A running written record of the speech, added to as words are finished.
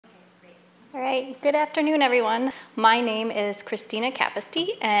All right, good afternoon, everyone. My name is Christina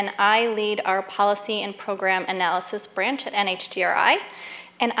Capisti, and I lead our Policy and Program Analysis branch at NHGRI.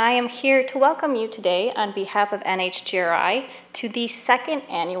 And I am here to welcome you today on behalf of NHGRI to the second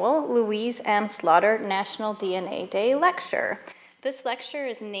annual Louise M. Slaughter National DNA Day Lecture. This lecture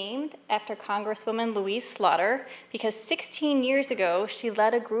is named after Congresswoman Louise Slaughter because 16 years ago, she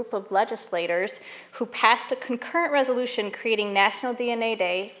led a group of legislators who passed a concurrent resolution creating National DNA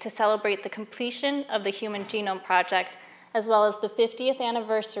Day to celebrate the completion of the Human Genome Project, as well as the 50th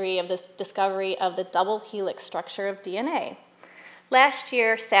anniversary of the discovery of the double helix structure of DNA. Last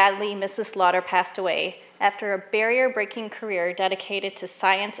year, sadly, Mrs. Slaughter passed away after a barrier-breaking career dedicated to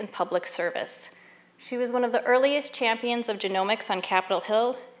science and public service. She was one of the earliest champions of genomics on Capitol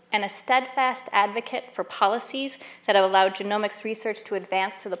Hill and a steadfast advocate for policies that have allowed genomics research to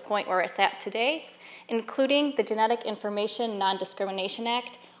advance to the point where it's at today, including the Genetic Information Non-Discrimination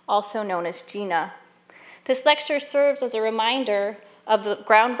Act, also known as GINA. This lecture serves as a reminder of the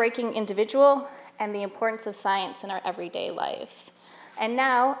groundbreaking individual and the importance of science in our everyday lives. And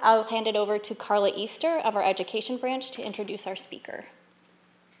now I'll hand it over to Carla Easter of our Education branch to introduce our speaker.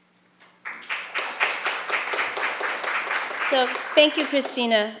 So thank you,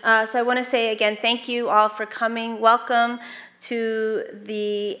 Christina. So I want to say again, thank you all for coming. Welcome to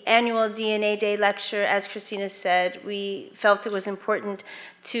the annual DNA Day lecture. As Christina said, we felt it was important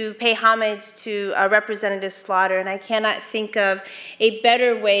to pay homage to Representative Slaughter, and I cannot think of a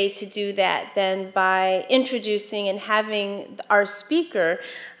better way to do that than by introducing and having our speaker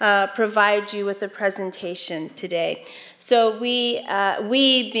provide you with a presentation today. So we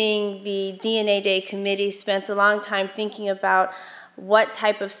being the DNA Day committee, spent a long time thinking about what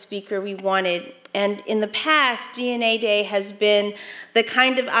type of speaker we wanted. And in the past, DNA Day has been the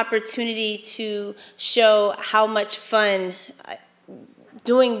kind of opportunity to show how much fun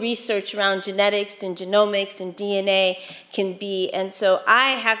doing research around genetics and genomics and DNA can be. And so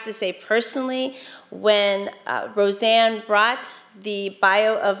I have to say personally, when Roseanne brought the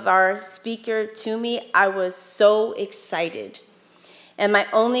bio of our speaker to me, I was so excited. And my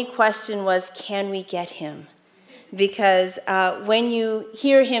only question was, can we get him? Because when you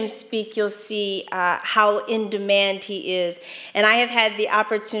hear him speak, you'll see how in demand he is. And I have had the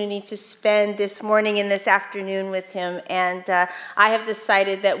opportunity to spend this morning and this afternoon with him, and I have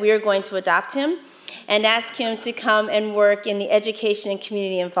decided that we are going to adopt him and ask him to come and work in the Education and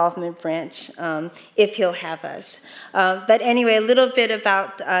Community Involvement branch, if he'll have us. But anyway, a little bit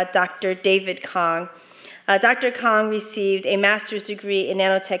about Dr. David Kong. Dr. Kong received a master's degree in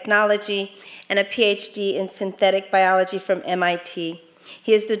nanotechnology and a Ph.D. in synthetic biology from MIT.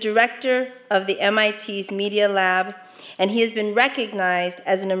 He is the director of the MIT's Media Lab, and he has been recognized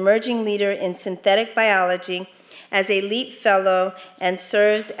as an emerging leader in synthetic biology, as a LEAP Fellow, and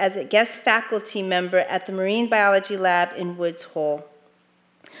serves as a guest faculty member at the Marine Biology Lab in Woods Hole.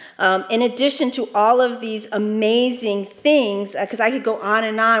 In addition to all of these amazing things, because I could go on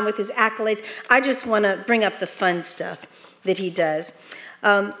and on with his accolades, I just want to bring up the fun stuff that he does.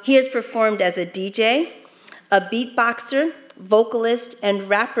 He has performed as a DJ, a beatboxer, vocalist, and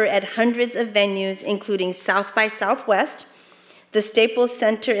rapper at hundreds of venues, including South by Southwest, the Staples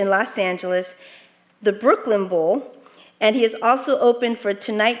Center in Los Angeles, the Brooklyn Bowl, and he has also opened for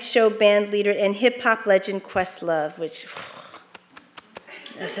Tonight Show band leader and hip-hop legend Questlove, which,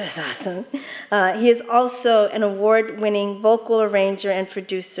 this is awesome. He is also an award-winning vocal arranger and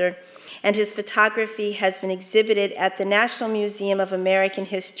producer, and his photography has been exhibited at the National Museum of American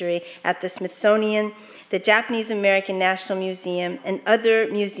History, at the Smithsonian, the Japanese American National Museum, and other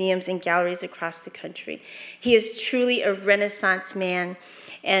museums and galleries across the country. He is truly a Renaissance man,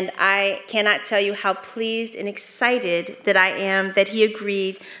 and I cannot tell you how pleased and excited that I am that he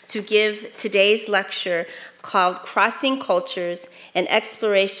agreed to give today's lecture called Crossing Cultures, an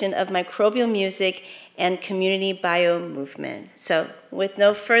Exploration of Microbial Music and Community Biomovement. So with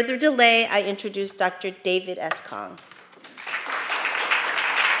no further delay, I introduce Dr. David S. Kong.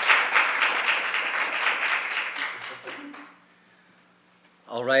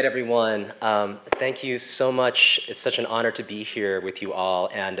 All right, everyone. Thank you so much. It's such an honor to be here with you all.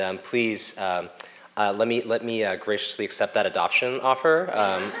 And please, let me graciously accept that adoption offer.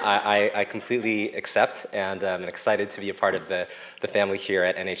 I completely accept, and I'm excited to be a part of the family here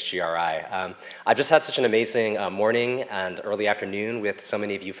at NHGRI. I've just had such an amazing morning and early afternoon with so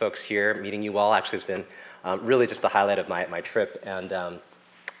many of you folks here. Meeting you all actually has been really just the highlight of my trip, and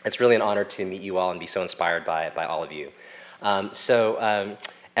it's really an honor to meet you all and be so inspired by all of you.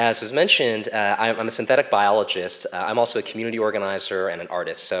 As was mentioned, I'm a synthetic biologist. I'm also a community organizer and an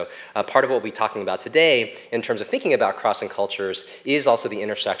artist. So part of what we'll be talking about today in terms of thinking about crossing cultures is also the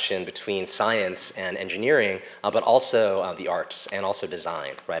intersection between science and engineering, but also the arts and also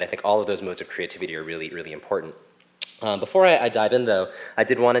design, right? I think all of those modes of creativity are really, really important. Before I dive in, though, I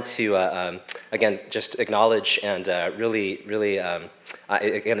did wanted to, again, just acknowledge and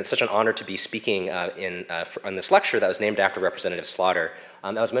again, it's such an honor to be speaking on this lecture that was named after Representative Slaughter.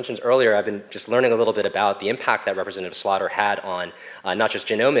 As mentioned earlier, I've been just learning a little bit about the impact that Representative Slaughter had on not just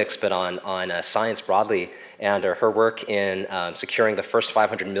genomics, but on science broadly, and her work in securing the first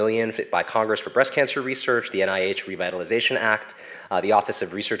 $500 million by Congress for breast cancer research, the NIH Revitalization Act, the Office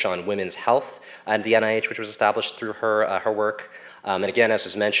of Research on Women's Health, and the NIH, which was established through her work. And again, as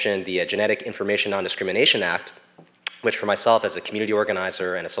was mentioned, the Genetic Information Non-Discrimination Act, which for myself as a community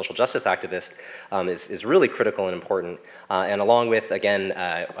organizer and a social justice activist is really critical and important. And along with, again,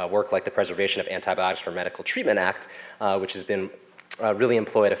 work like the Preservation of Antibiotics for Medical Treatment Act, which has been really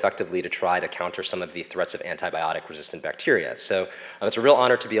employed effectively to try to counter some of the threats of antibiotic-resistant bacteria. So it's a real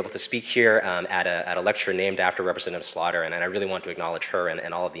honor to be able to speak here at a lecture named after Representative Slaughter, and I really want to acknowledge her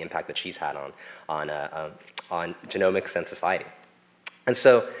and all of the impact that she's had on genomics and society. And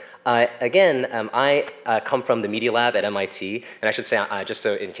so, again, I come from the Media Lab at MIT, and I should say, just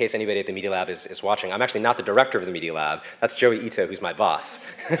so in case anybody at the Media Lab is watching, I'm actually not the director of the Media Lab. That's Joey Ito, who's my boss.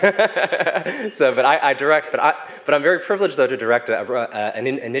 So, but I direct, but I'm very privileged, though, to direct an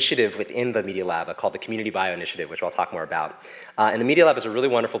initiative within the Media Lab called the Community Bio Initiative, which I'll talk more about. And the Media Lab is a really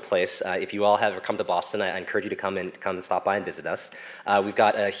wonderful place. If you all have ever come to Boston, I encourage you to come and stop by and visit us. We've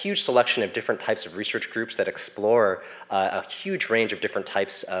got a huge selection of different types of research groups that explore a huge range of different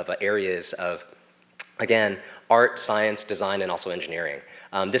types of areas of, again, art, science, design, and also engineering.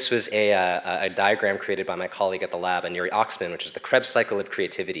 This was a diagram created by my colleague at the lab, Neri Oxman, which is the Krebs cycle of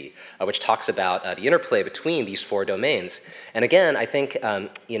creativity, which talks about the interplay between these four domains. And again, I think,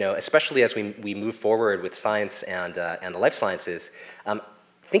 especially as we move forward with science and the life sciences,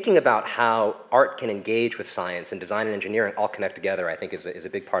 thinking about how art can engage with science and design and engineering all connect together, I think, is a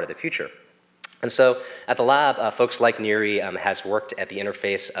big part of the future. And so at the lab, folks like Neri has worked at the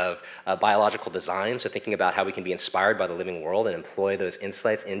interface of biological design, so thinking about how we can be inspired by the living world and employ those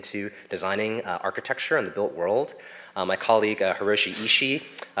insights into designing architecture and the built world. My colleague Hiroshi Ishii,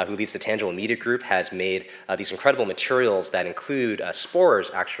 who leads the Tangible Media Group, has made these incredible materials that include spores,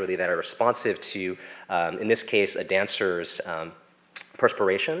 actually, that are responsive to, in this case, a dancer's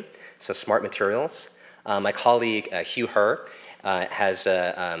perspiration, so smart materials. My colleague Hugh Herr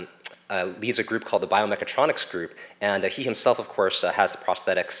leads a group called the Biomechatronics Group, and he himself, of course, has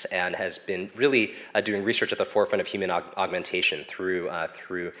prosthetics and has been really doing research at the forefront of human augmentation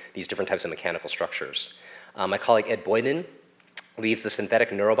through these different types of mechanical structures. My colleague Ed Boyden leads the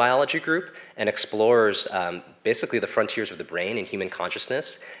Synthetic Neurobiology Group and explores basically the frontiers of the brain and human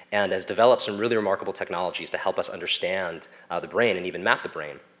consciousness, and has developed some really remarkable technologies to help us understand the brain and even map the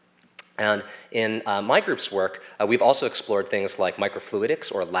brain. And in my group's work, we've also explored things like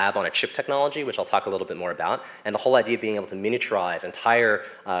microfluidics or lab-on-a-chip technology, which I'll talk a little bit more about, and the whole idea of being able to miniaturize entire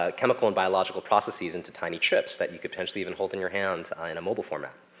chemical and biological processes into tiny chips that you could potentially even hold in your hand in a mobile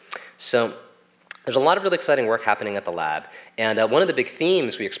format. So there's a lot of really exciting work happening at the lab, and one of the big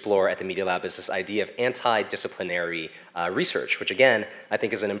themes we explore at the Media Lab is this idea of anti-disciplinary research, which again, I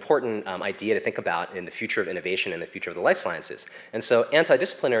think is an important idea to think about in the future of innovation and the future of the life sciences. And so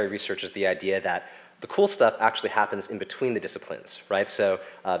anti-disciplinary research is the idea that the cool stuff actually happens in between the disciplines, right? So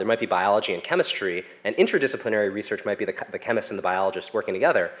there might be biology and chemistry, and interdisciplinary research might be the chemists and the biologists working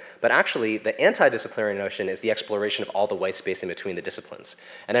together, but actually the anti-disciplinary notion is the exploration of all the white space in between the disciplines.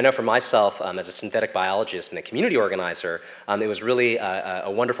 And I know for myself, as a synthetic biologist and a community organizer, it was really a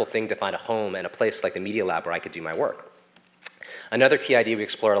wonderful thing to find a home and a place like the Media Lab where I could do my work. Another key idea we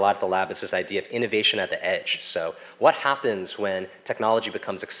explore a lot at the lab is this idea of innovation at the edge. So what happens when technology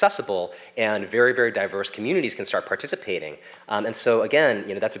becomes accessible and very, very diverse communities can start participating? And so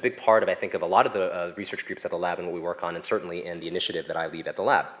again, that's a big part of, I think, of a lot of the research groups at the lab and what we work on, and certainly in the initiative that I lead at the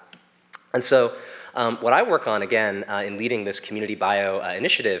lab. And so what I work on, again, in leading this community bio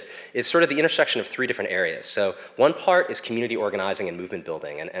initiative is sort of the intersection of three different areas. So one part is community organizing and movement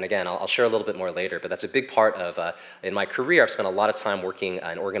building. And again, I'll share a little bit more later, but that's a big part of, in my career, I've spent a lot of time working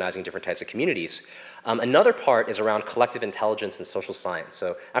and organizing different types of communities. Another part is around collective intelligence and social science,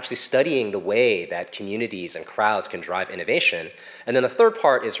 so actually studying the way that communities and crowds can drive innovation. And then the third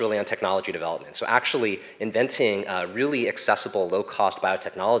part is really on technology development, so actually inventing really accessible, low-cost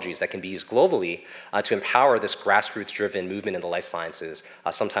biotechnologies that can be used globally to empower this grassroots-driven movement in the life sciences,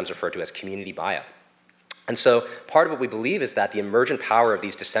 sometimes referred to as community bio. And so part of what we believe is that the emergent power of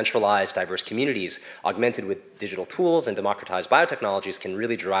these decentralized, diverse communities, augmented with digital tools and democratized biotechnologies, can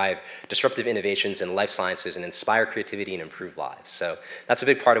really drive disruptive innovations in life sciences and inspire creativity and improve lives. So that's a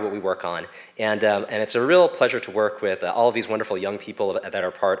big part of what we work on. And it's a real pleasure to work with all of these wonderful young people that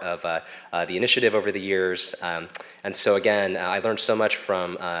are part of the initiative over the years. And so again, I learned so much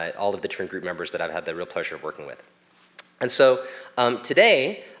from all of the different group members that I've had the real pleasure of working with. And so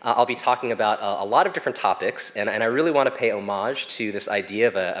today, I'll be talking about a lot of different topics, and I really want to pay homage to this idea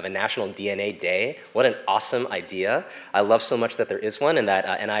of a National DNA Day. What an awesome idea. I love so much that there is one, and that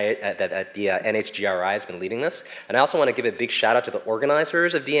the NHGRI has been leading this. And I also want to give a big shout out to the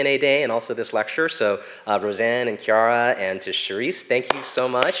organizers of DNA Day and also this lecture. So Roseanne and Chiara and to Charisse, thank you so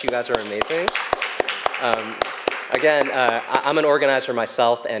much. You guys are amazing. Again, I'm an organizer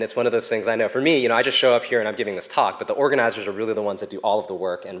myself, and it's one of those things I know. For me, I just show up here and I'm giving this talk, but the organizers are really the ones that do all of the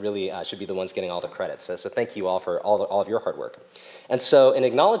work and really should be the ones getting all the credit. So thank you all for all of your hard work. And so in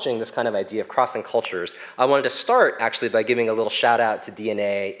acknowledging this kind of idea of crossing cultures, I wanted to start actually by giving a little shout out to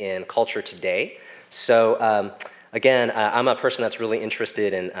DNA in culture today. So again, I'm a person that's really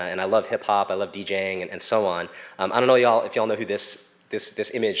interested in, and I love hip hop, I love DJing, and so on. I don't know if y'all know who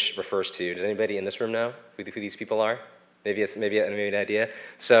this image refers to. Does anybody in this room know who these people are? Maybe an idea.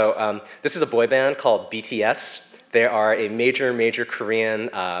 So this is a boy band called BTS. They are a major Korean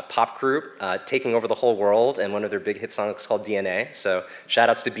pop group taking over the whole world, and one of their big hit songs is called DNA. So shout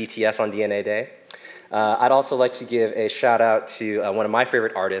outs to BTS on DNA Day. I'd also like to give a shout out to one of my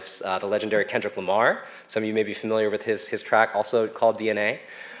favorite artists, the legendary Kendrick Lamar. Some of you may be familiar with his track, also called DNA.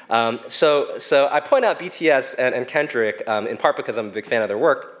 So I point out BTS and Kendrick in part because I'm a big fan of their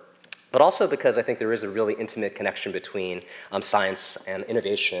work, but also because I think there is a really intimate connection between science and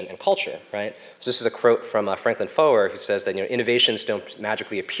innovation and culture, right? So this is a quote from Franklin Foer, who says that innovations don't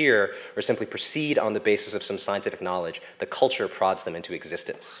magically appear or simply proceed on the basis of some scientific knowledge. The culture prods them into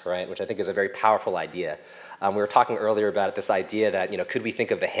existence, right? Which I think is a very powerful idea. We were talking earlier about this idea that, could we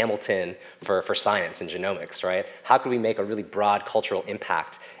think of the Hamilton for science and genomics, right? How could we make a really broad cultural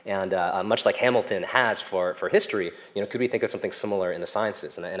impact? And much like Hamilton has for history, could we think of something similar in the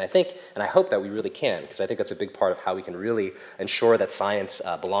sciences? And I think, and I hope that we really can, because I think that's a big part of how we can really ensure that science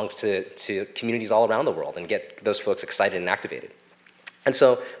belongs to communities all around the world and get those folks excited and activated. And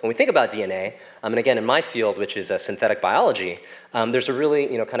so when we think about DNA, and again, in my field, which is synthetic biology, there's a really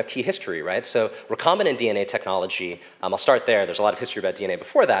kind of key history, right? So recombinant DNA technology, I'll start there. There's a lot of history about DNA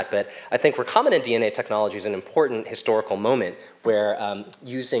before that, but I think recombinant DNA technology is an important historical moment where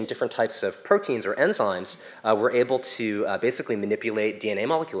using different types of proteins or enzymes, we're able to basically manipulate DNA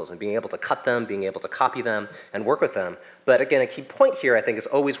molecules and being able to cut them, being able to copy them, and work with them. But again, a key point here, I think, is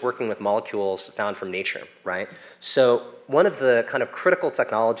always working with molecules found from nature, right? So one of the kind of critical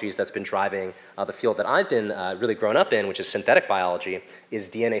technologies that's been driving the field that I've been really grown up in, which is synthetic biology, is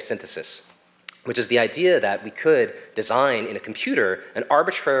DNA synthesis, which is the idea that we could design in a computer an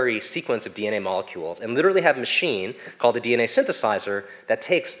arbitrary sequence of DNA molecules and literally have a machine called the DNA synthesizer that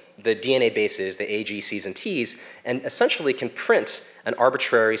takes the DNA bases, the A, G, C's, and T's, and essentially can print an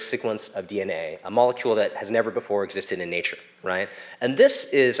arbitrary sequence of DNA, a molecule that has never before existed in nature, right? And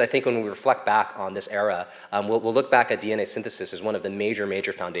this is, I think, when we reflect back on this era, we'll look back at DNA synthesis as one of the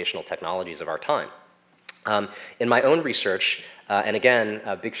major foundational technologies of our time. In my own research, and again,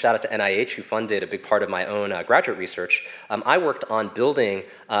 a big shout out to NIH, who funded a big part of my own graduate research, I worked on building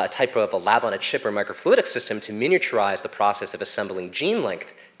a type of a lab-on-a-chip or microfluidic system to miniaturize the process of assembling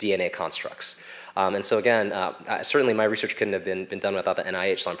gene-length DNA constructs. And so again, certainly my research couldn't have been done without the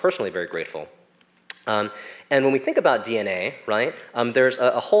NIH, so I'm personally very grateful. And when we think about DNA, right, there's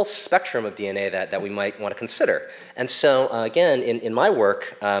a whole spectrum of DNA that we might want to consider. And so again, in my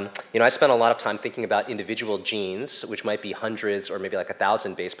work, I spent a lot of time thinking about individual genes, which might be hundreds or maybe like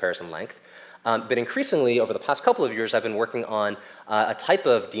 1,000 base pairs in length. But increasingly, over the past couple of years, I've been working on a type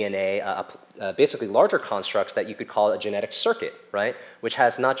of DNA, basically larger constructs that you could call a genetic circuit, right? Which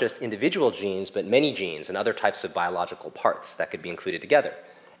has not just individual genes, but many genes and other types of biological parts that could be included together.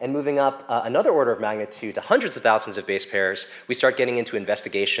 And moving up another order of magnitude to hundreds of thousands of base pairs, we start getting into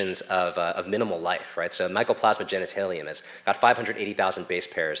investigations of minimal life, right? So Mycoplasma genitalium has got 580,000 base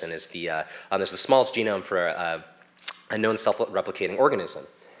pairs and is the smallest genome for a known self-replicating organism.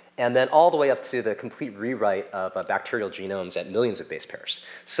 And then all the way up to the complete rewrite of bacterial genomes at millions of base pairs.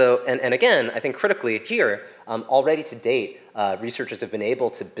 So, and again, I think critically here, already to date, researchers have been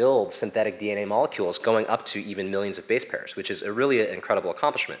able to build synthetic DNA molecules going up to even millions of base pairs, which is a really incredible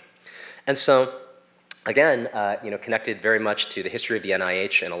accomplishment. And so, again, connected very much to the history of the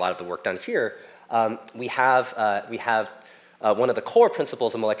NIH and a lot of the work done here, we have one of the core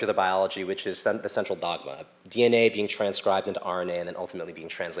principles of molecular biology, which is the central dogma, DNA being transcribed into RNA and then ultimately being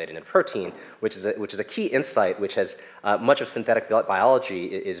translated into protein, which is a key insight which has much of synthetic biology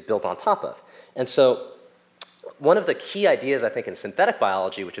is built on top of. And so one of the key ideas, I think, in synthetic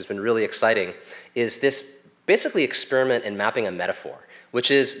biology, which has been really exciting, is this basically experiment in mapping a metaphor,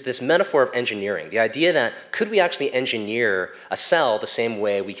 which is this metaphor of engineering. The idea that could we actually engineer a cell the same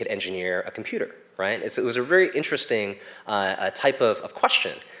way we could engineer a computer, right? It was a very interesting type of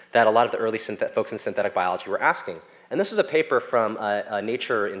question that a lot of the early folks in synthetic biology were asking. And this is a paper from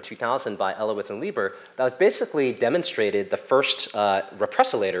Nature in 2000 by Elowitz and Lieber that was basically demonstrated the first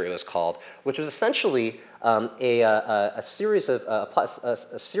repressilator, it was called, which was essentially a series of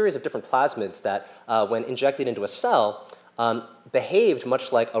different plasmids that, when injected into a cell, behaved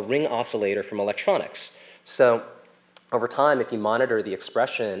much like a ring oscillator from electronics. So over time, if you monitor the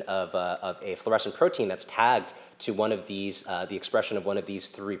expression of a fluorescent protein that's tagged to one of these, the expression of one of these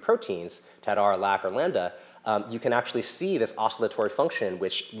three proteins, TADR, LAC, or lambda, you can actually see this oscillatory function,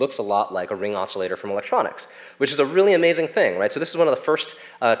 which looks a lot like a ring oscillator from electronics, which is a really amazing thing, right? So this is one of the first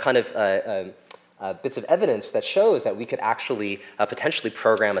bits of evidence that shows that we could actually potentially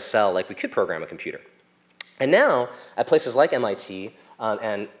program a cell like we could program a computer. And now, at places like MIT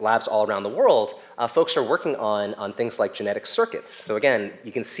and labs all around the world, folks are working on things like genetic circuits. So again,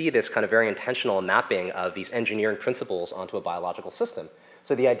 you can see this kind of very intentional mapping of these engineering principles onto a biological system.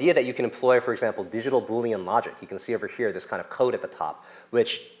 So the idea that you can employ, for example, digital Boolean logic, you can see over here this kind of code at the top,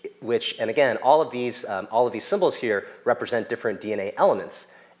 which and again, all of these symbols here represent different DNA elements.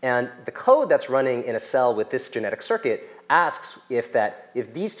 And the code that's running in a cell with this genetic circuit asks if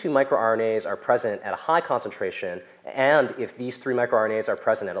these two microRNAs are present at a high concentration and if these three microRNAs are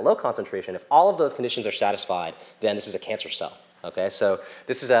present at a low concentration, if all of those conditions are satisfied, then this is a cancer cell. Okay, so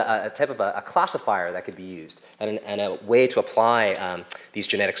this is a type of a classifier that could be used and a way to apply these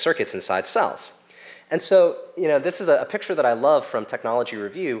genetic circuits inside cells. And so, this is a picture that I love from Technology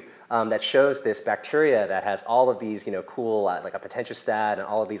Review that shows this bacteria that has all of these, cool, like a potentiostat and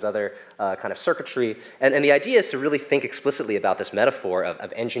all of these other kind of circuitry. And the idea is to really think explicitly about this metaphor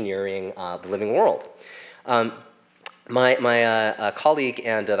of engineering the living world. My colleague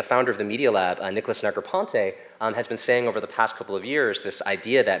and the founder of the Media Lab, Nicholas Negroponte, has been saying over the past couple of years this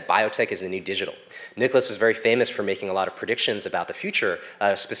idea that biotech is the new digital. Nicholas is very famous for making a lot of predictions about the future,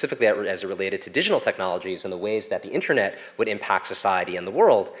 specifically as it related to digital technologies and the ways that the internet would impact society and the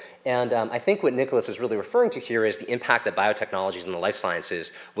world. And I think what Nicholas is really referring to here is the impact that biotechnologies and the life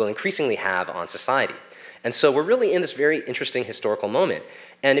sciences will increasingly have on society. And so we're really in this very interesting historical moment.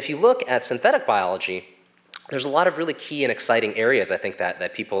 And if you look at synthetic biology, there's a lot of really key and exciting areas, I think,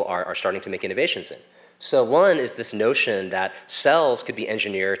 that people are starting to make innovations in. So one is this notion that cells could be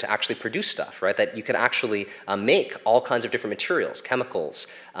engineered to actually produce stuff, right? That you could actually make all kinds of different materials, chemicals,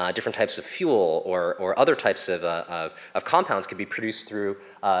 different types of fuel, or other types of compounds could be produced through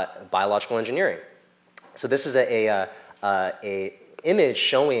biological engineering. So this is a image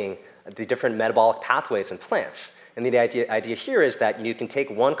showing the different metabolic pathways in plants. And the idea here is that you can take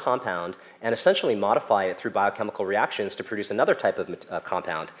one compound and essentially modify it through biochemical reactions to produce another type of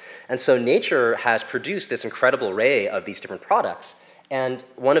compound. And so nature has produced this incredible array of these different products. And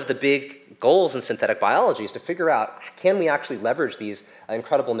one of the big goals in synthetic biology is to figure out, can we actually leverage these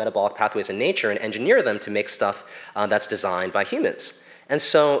incredible metabolic pathways in nature and engineer them to make stuff that's designed by humans? And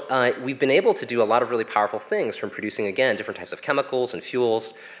so we've been able to do a lot of really powerful things, from producing, again, different types of chemicals and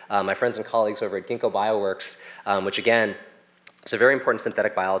fuels. My friends and colleagues over at Ginkgo Bioworks, which again, is a very important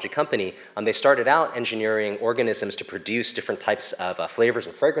synthetic biology company, they started out engineering organisms to produce different types of flavors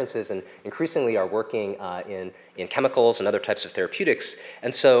and fragrances, and increasingly are working in chemicals and other types of therapeutics.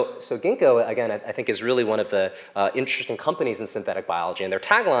 And so Ginkgo, again, I think is really one of the interesting companies in synthetic biology, and their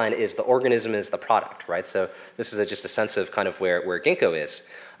tagline is "the organism is the product," right? So this is just a sense of kind of where Ginkgo is.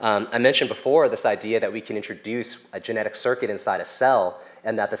 I mentioned before this idea that we can introduce a genetic circuit inside a cell,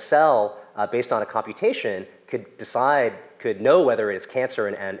 and that the cell, based on a computation, could know whether it is cancer,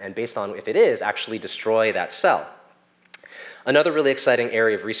 and based on if it is, actually destroy that cell. Another really exciting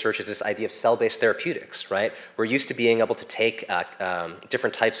area of research is this idea of cell-based therapeutics, right? We're used to being able to take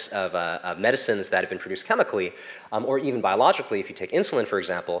different types of medicines that have been produced chemically, or even biologically, if you take insulin, for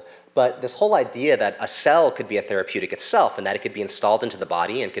example. But this whole idea that a cell could be a therapeutic itself, and that it could be installed into the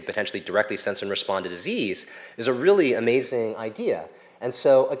body and could potentially directly sense and respond to disease, is a really amazing idea. And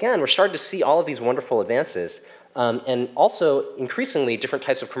so, again, we're starting to see all of these wonderful advances, and also increasingly different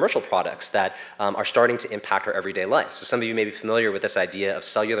types of commercial products that are starting to impact our everyday life. So some of you may be familiar with this idea of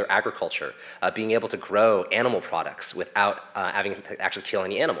cellular agriculture, being able to grow animal products without having to actually kill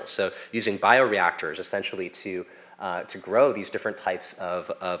any animals. So using bioreactors essentially to to grow these different types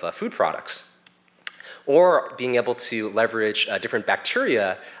of food products. Or being able to leverage different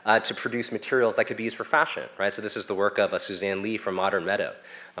bacteria to produce materials that could be used for fashion, right? So this is the work of Suzanne Lee from Modern Meadow,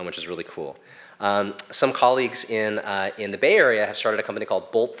 which is really cool. Some colleagues in the Bay Area have started a company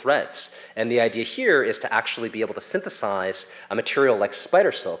called Bolt Threads. And the idea here is to actually be able to synthesize a material like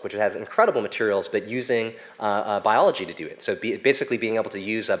spider silk, which has incredible materials, but using biology to do it. So basically being able to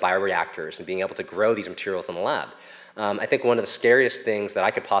use bioreactors and being able to grow these materials in the lab. I think one of the scariest things that I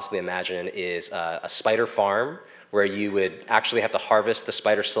could possibly imagine is a spider farm where you would actually have to harvest the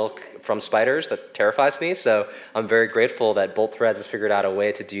spider silk from spiders. That terrifies me. So I'm very grateful that Bolt Threads has figured out a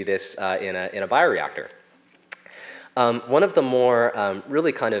way to do this in a bioreactor. One of the more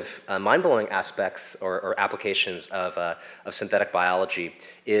really kind of mind-blowing aspects or applications of synthetic biology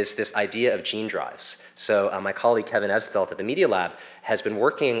is this idea of gene drives. So my colleague Kevin Esvelt at the Media Lab has been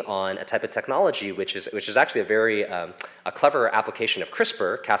working on a type of technology which is actually a very clever application of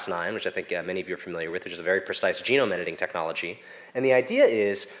CRISPR, Cas9, which I think many of you are familiar with, which is a very precise genome editing technology. And the idea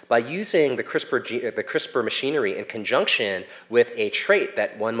is by using the CRISPR machinery in conjunction with a trait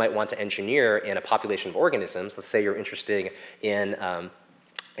that one might want to engineer in a population of organisms, let's say you're interested in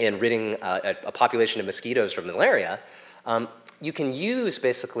ridding a population of mosquitoes from malaria, you can use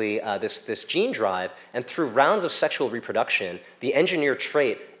basically this gene drive, and through rounds of sexual reproduction, the engineered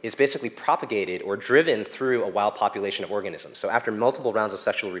trait is basically propagated or driven through a wild population of organisms. So after multiple rounds of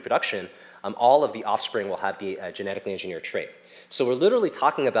sexual reproduction, all of the offspring will have the genetically engineered trait. So we're literally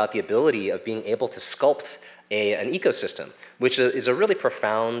talking about the ability of being able to sculpt an ecosystem, which is a really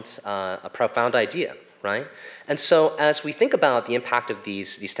profound idea, right? And so as we think about the impact of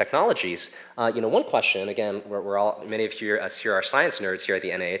these technologies, one question, again, many of us here are science nerds here at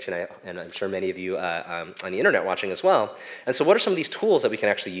the NIH, and I'm sure many of you on the internet watching as well. And so what are some of these tools that we can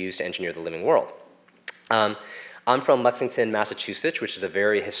actually use to engineer the living world? I'm from Lexington, Massachusetts, which is a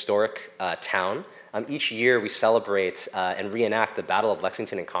very historic town. Each year we celebrate and reenact the Battle of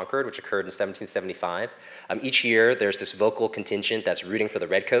Lexington and Concord, which occurred in 1775. Each year there's this vocal contingent that's rooting for the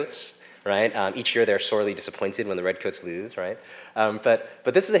Redcoats. Right? Each year they're sorely disappointed when the Redcoats lose, right? But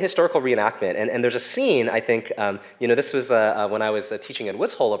this is a historical reenactment, and there's a scene, I think, this was when I was teaching at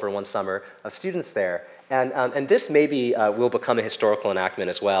Woods Hole over one summer of students there, and this maybe will become a historical enactment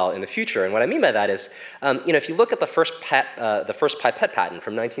as well in the future. And what I mean by that is, if you look at the first pipette patent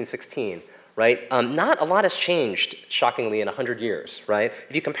from 1916, right? Not a lot has changed, shockingly, in 100 years, right?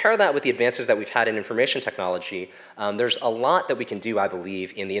 If you compare that with the advances that we've had in information technology, there's a lot that we can do, I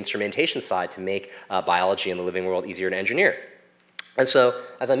believe, in the instrumentation side to make biology and the living world easier to engineer. And so,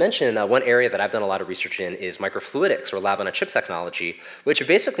 as I mentioned, one area that I've done a lot of research in is microfluidics, or lab-on-a-chip technology, which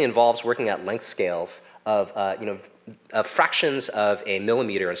basically involves working at length scales of fractions of a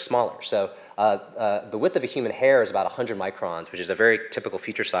millimeter and smaller. So the width of a human hair is about 100 microns, which is a very typical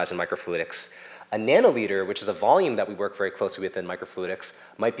feature size in microfluidics. A nanoliter, which is a volume that we work very closely with in microfluidics,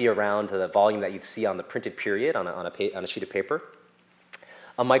 might be around the volume that you'd see on the printed period on a sheet of paper.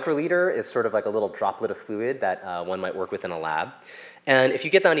 A microliter is sort of like a little droplet of fluid that one might work with in a lab. And if you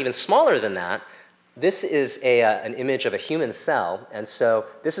get down even smaller than that, this is an image of a human cell, and so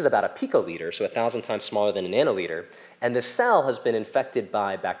this is about a picoliter, so 1,000 times smaller than a nanoliter. And this cell has been infected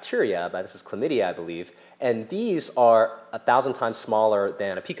by bacteria, this is chlamydia, I believe, and these are 1,000 times smaller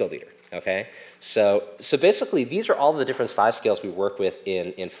than a picoliter. Okay, so basically these are all the different size scales we work with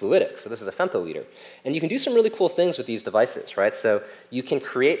in fluidics. So this is a femtoliter, and you can do some really cool things with these devices, right? So you can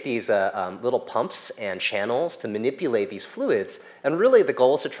create these little pumps and channels to manipulate these fluids, and really the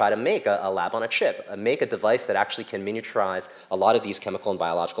goal is to try to make a lab on a chip, make a device that actually can miniaturize a lot of these chemical and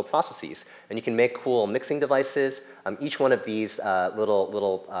biological processes. And you can make cool mixing devices. Each one of these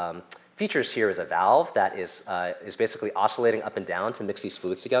little features here is a valve that is basically oscillating up and down to mix these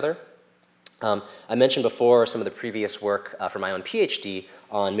fluids together. I mentioned before some of the previous work for my own Ph.D.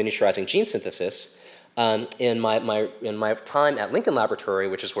 on miniaturizing gene synthesis. In my time at Lincoln Laboratory,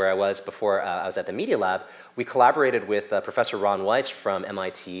 which is where I was before I was at the Media Lab, we collaborated with Professor Ron Weiss from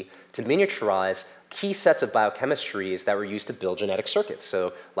MIT to miniaturize key sets of biochemistries that were used to build genetic circuits.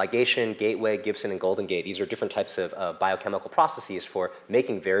 So ligation, gateway, Gibson, and Golden Gate, these are different types of biochemical processes for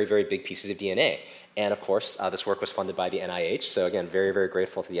making very, very big pieces of DNA. And of course, this work was funded by the NIH. So again, very, very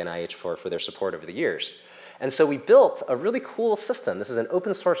grateful to the NIH for their support over the years. And so we built a really cool system. This is an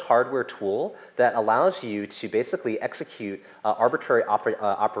open source hardware tool that allows you to basically execute arbitrary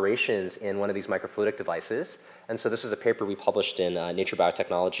operations in one of these microfluidic devices. And so this is a paper we published in Nature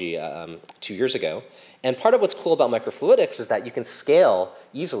Biotechnology 2 years ago. And part of what's cool about microfluidics is that you can scale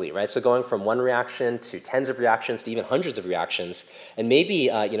easily, right? So going from one reaction to tens of reactions to even hundreds of reactions, and maybe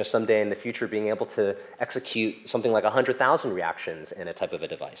someday in the future being able to execute something like 100,000 reactions in a type of a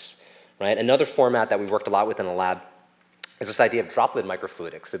device, right? Another format that we worked a lot with in the lab is this idea of droplet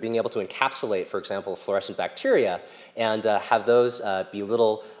microfluidics. So being able to encapsulate, for example, fluorescent bacteria and have those be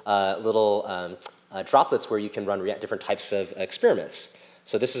little droplets where you can run different types of experiments.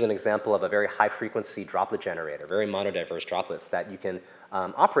 So this is an example of a very high-frequency droplet generator, very monodiverse droplets that you can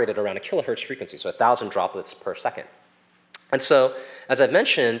operate at around a kilohertz frequency, so 1,000 droplets per second. And so, as I've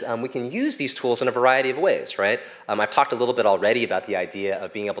mentioned, we can use these tools in a variety of ways, right? I've talked a little bit already about the idea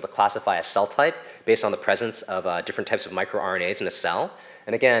of being able to classify a cell type based on the presence of different types of microRNAs in a cell.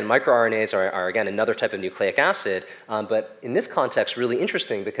 And again, microRNAs are again, another type of nucleic acid, but in this context, really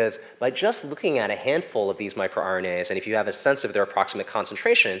interesting because by just looking at a handful of these microRNAs, and if you have a sense of their approximate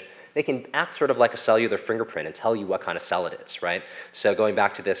concentration, they can act sort of like a cellular fingerprint and tell you what kind of cell it is, right? So going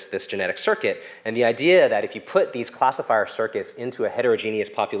back to this genetic circuit, and the idea that if you put these classifier circuits into a heterogeneous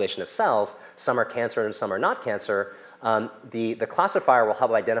population of cells, some are cancer and some are not cancer, the classifier will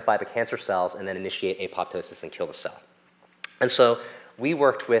help identify the cancer cells and then initiate apoptosis and kill the cell. And so we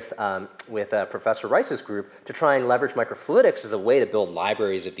worked with Professor Rice's group to try and leverage microfluidics as a way to build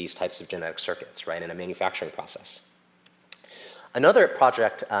libraries of these types of genetic circuits, right, in a manufacturing process. Another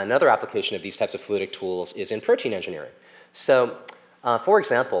project, another application of these types of fluidic tools is in protein engineering. So, for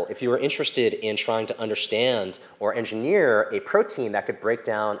example, if you were interested in trying to understand or engineer a protein that could break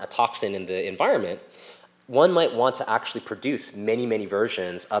down a toxin in the environment, one might want to actually produce many, many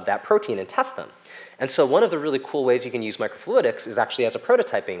versions of that protein and test them. And so one of the really cool ways you can use microfluidics is actually as a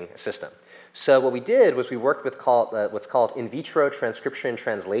prototyping system. So what we did was we worked with what's called in vitro transcription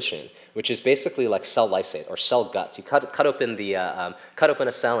translation, which is basically like cell lysate or cell guts. You cut open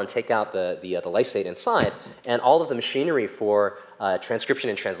a cell and take out the lysate inside, and all of the machinery for transcription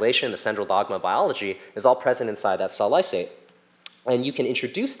and translation, the central dogma of biology, is all present inside that cell lysate. And you can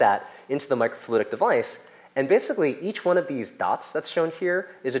introduce that into the microfluidic device, and basically each one of these dots that's shown here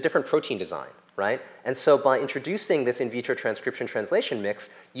is a different protein design. Right? And so by introducing this in vitro transcription translation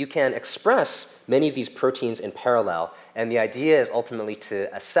mix, you can express many of these proteins in parallel. And the idea is ultimately to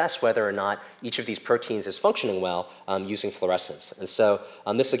assess whether or not each of these proteins is functioning well using fluorescence. And so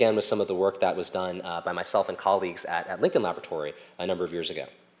this, again, was some of the work that was done by myself and colleagues at Lincoln Laboratory a number of years ago.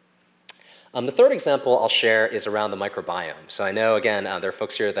 The third example I'll share is around the microbiome. So I know, again, there are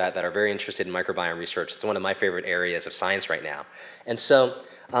folks here that are very interested in microbiome research. It's one of my favorite areas of science right now. And so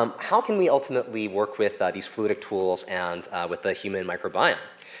how can we ultimately work with these fluidic tools and with the human microbiome?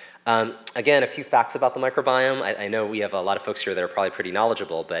 Again, a few facts about the microbiome. I know we have a lot of folks here that are probably pretty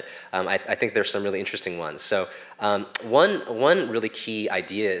knowledgeable, but I think there's some really interesting ones. So one really key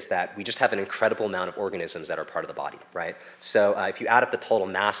idea is that we just have an incredible amount of organisms that are part of the body, right? So if you add up the total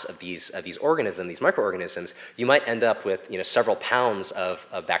mass of these organisms, these microorganisms, you might end up with several pounds of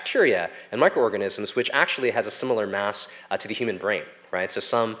bacteria and microorganisms, which actually has a similar mass to the human brain. Right? So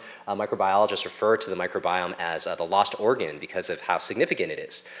some microbiologists refer to the microbiome as the lost organ because of how significant it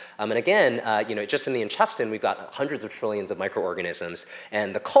is. And again, just in the intestine, we've got hundreds of trillions of microorganisms.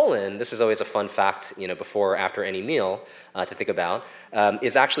 And the colon, this is always a fun fact, before or after any meal to think about,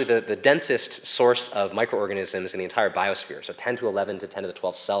 is actually the densest source of microorganisms in the entire biosphere. So 10 to 11 to 10 to the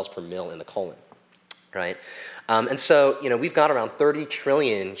 12 cells per mil in the colon. Right? And so, we've got around 30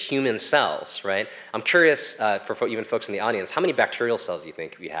 trillion human cells, right? I'm curious, for even folks in the audience, how many bacterial cells do you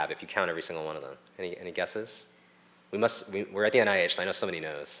think we have if you count every single one of them? Any guesses? We're at the NIH, so I know somebody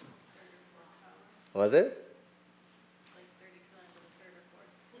knows. What was it?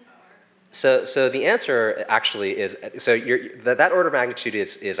 So the answer actually is, so that order of magnitude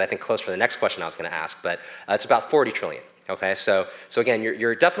is I think close for the next question I was going to ask, but it's about 40 trillion. Okay, so again,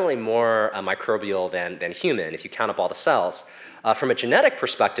 you're definitely more microbial than human if you count up all the cells. From a genetic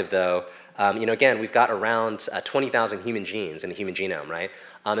perspective, though, again, we've got around 20,000 human genes in the human genome, right?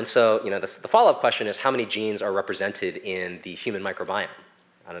 And so, the follow-up question is how many genes are represented in the human microbiome?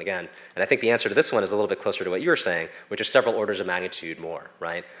 And I think the answer to this one is a little bit closer to what you were saying, which is several orders of magnitude more,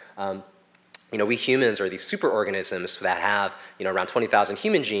 right? We humans are these superorganisms that have around 20,000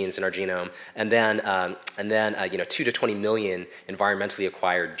 human genes in our genome, and then 2 to 20 million environmentally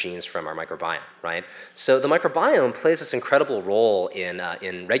acquired genes from our microbiome, right? So the microbiome plays this incredible role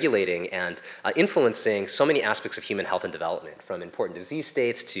in regulating and influencing so many aspects of human health and development, from important disease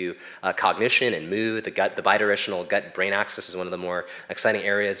states to cognition and mood. The bidirectional gut-brain axis is one of the more exciting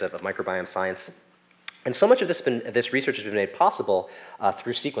areas of microbiome science. And so much of this research has been made possible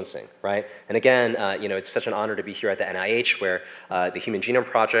through sequencing, right? And again, it's such an honor to be here at the NIH, where the Human Genome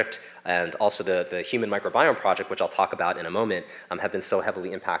Project and also the Human Microbiome Project, which I'll talk about in a moment, have been so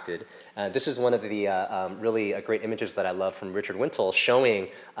heavily impacted. This is one of the really great images that I love from Richard Wintle, showing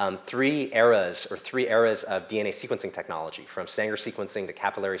three eras of DNA sequencing technology, from Sanger sequencing to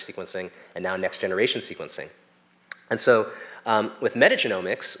capillary sequencing, and now next-generation sequencing. And so with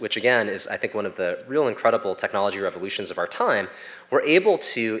metagenomics, which again is, I think, one of the real incredible technology revolutions of our time, we're able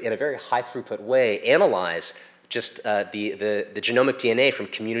to, in a very high throughput way, analyze just the genomic DNA from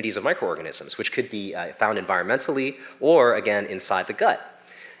communities of microorganisms, which could be found environmentally or, again, inside the gut.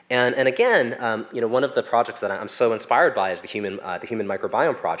 And again, one of the projects that I'm so inspired by is the Human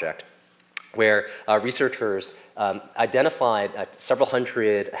Microbiome Project, where researchers identified several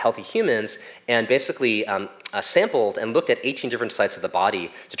hundred healthy humans and basically sampled and looked at 18 different sites of the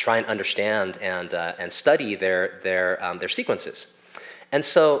body to try and understand and study their sequences. And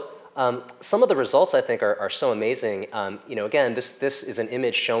so some of the results, I think, are so amazing. Again, this is an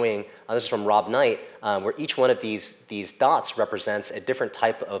image showing, this is from Rob Knight, where each one of these dots represents a different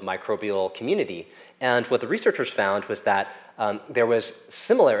type of microbial community. And what the researchers found was that there was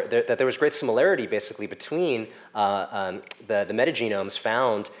great similarity, basically, between the metagenomes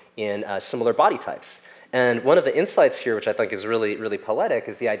found in similar body types. And one of the insights here, which I think is really, really poetic,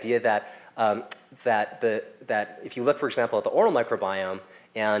 is the idea that that if you look, for example, at the oral microbiome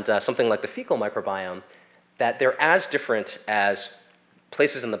and something like the fecal microbiome, that they're as different as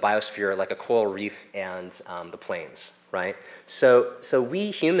places in the biosphere like a coral reef and the plains, right? So we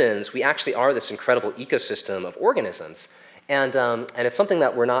humans, we actually are this incredible ecosystem of organisms. And it's something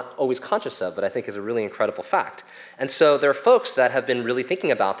that we're not always conscious of, but I think is a really incredible fact. And so there are folks that have been really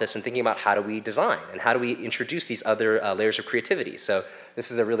thinking about this and thinking about how do we design and how do we introduce these other layers of creativity. So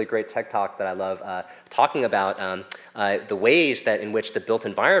this is a really great tech talk that I love, talking about the ways that in which the built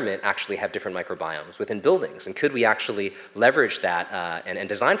environment actually have different microbiomes within buildings. And could we actually leverage that and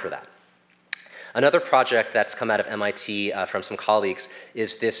design for that? Another project that's come out of MIT from some colleagues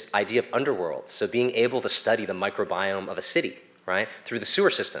is this idea of underworlds. So being able to study the microbiome of a city, right, through the sewer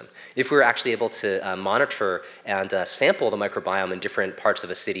system. If we were actually able to monitor and sample the microbiome in different parts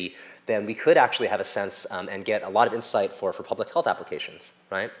of a city, then we could actually have a sense and get a lot of insight for public health applications,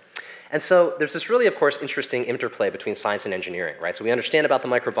 right? And so there's this really, of course, interesting interplay between science and engineering, right? So we understand about the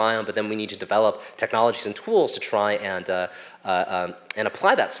microbiome, but then we need to develop technologies and tools to try and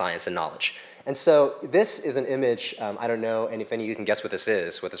apply that science and knowledge. And so this is an image, I don't know, and if any of you can guess what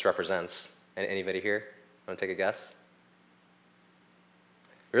this represents. Anybody here want to take a guess?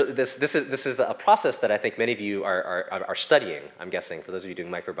 Really, this is a process that I think many of you are studying, I'm guessing, for those of you doing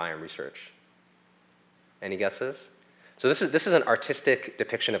microbiome research. Any guesses? So this is an artistic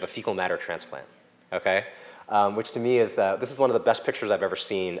depiction of a fecal matter transplant, okay? Which to me is, this is one of the best pictures I've ever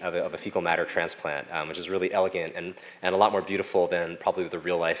seen of a fecal matter transplant, which is really elegant and a lot more beautiful than probably the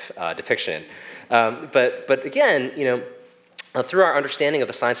real life depiction. But again, through our understanding of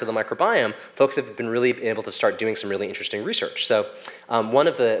the science of the microbiome, folks have been really able to start doing some really interesting research. So one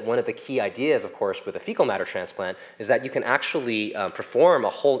of the key ideas, of course, with a fecal matter transplant is that you can actually perform a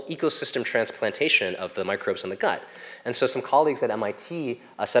whole ecosystem transplantation of the microbes in the gut. And so some colleagues at MIT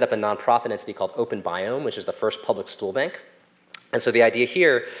set up a nonprofit entity called Open Biome, which is the first public stool bank. And so the idea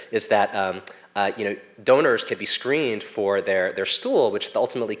here is that donors could be screened for their stool, which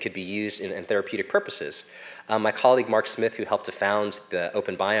ultimately could be used in therapeutic purposes. My colleague Mark Smith, who helped to found the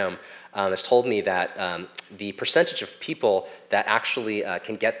Open Biome, has told me that the percentage of people that actually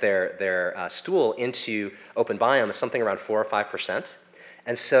can get their stool into Open Biome is something around 4 or 5%.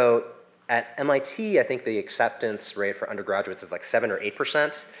 And so at MIT, I think the acceptance rate for undergraduates is like 7 or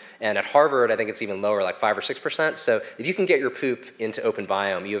 8%. And at Harvard, I think it's even lower, like 5 or 6%. So if you can get your poop into Open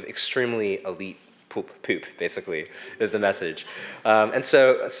Biome, you have extremely elite poop, basically, is the message. And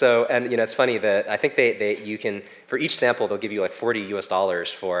it's funny that I think you can, for each sample, they'll give you like $40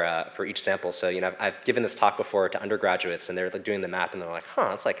 US for each sample. So, I've given this talk before to undergraduates, and they're like doing the math, and they're like,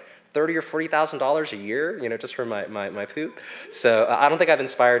 it's like $30,000 or $40,000 a year, just for my poop. So I don't think I've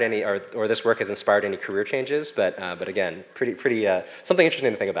inspired any, or this work has inspired any career changes, but again, pretty something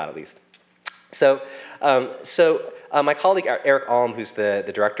interesting to think about at least. So my colleague Eric Alm, who's the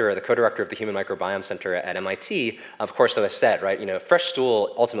co-director of the Human Microbiome Center at MIT, of course, so has said, right, fresh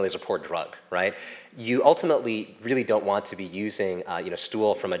stool ultimately is a poor drug, right? You ultimately really don't want to be using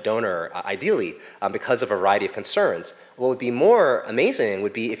stool from a donor, ideally, because of a variety of concerns. What would be more amazing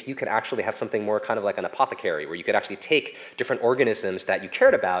would be if you could actually have something more kind of like an apothecary, where you could actually take different organisms that you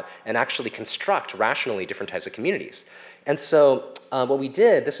cared about and actually construct rationally different types of communities. And so what we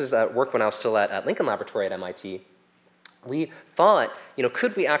did, this is work when I was still at Lincoln Laboratory at MIT, we thought,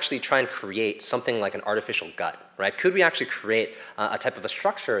 could we actually try and create something like an artificial gut, right? Could we actually create a type of a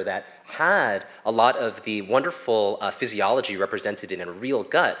structure that had a lot of the wonderful physiology represented in a real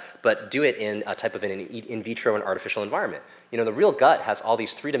gut, but do it in a type of an in vitro and artificial environment? The real gut has all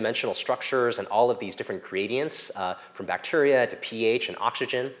these three-dimensional structures and all of these different gradients from bacteria to pH and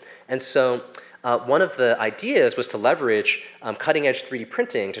oxygen. And so one of the ideas was to leverage cutting-edge 3D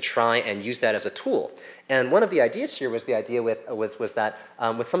printing to try and use that as a tool. And one of the ideas here was the idea was that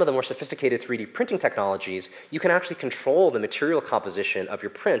with some of the more sophisticated 3D printing technologies, you can actually control the material composition of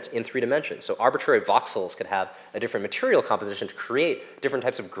your print in 3 dimensions. So arbitrary voxels could have a different material composition to create different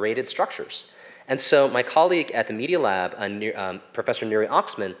types of graded structures. And so my colleague at the Media Lab, Professor Nuri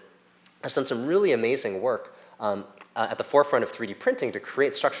Oxman, has done some really amazing work at the forefront of 3D printing to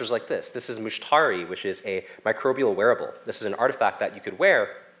create structures like this. This is Mushtari, which is a microbial wearable. This is an artifact that you could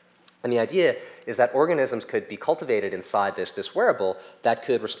wear. And the idea is that organisms could be cultivated inside this wearable that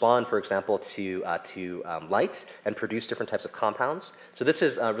could respond, for example, to light and produce different types of compounds. So this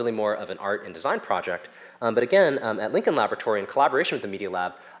is really more of an art and design project. But again, at Lincoln Laboratory, in collaboration with the Media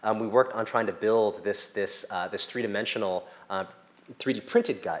Lab, we worked on trying to build this three-dimensional 3D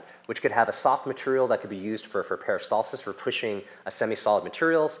printed gut, which could have a soft material that could be used for peristalsis, for pushing semi-solid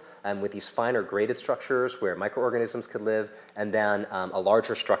materials, with these finer graded structures where microorganisms could live, and then a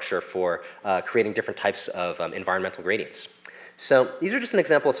larger structure for creating different types of environmental gradients. So these are just an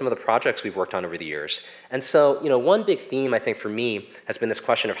example of some of the projects we've worked on over the years. And so, one big theme, I think, for me has been this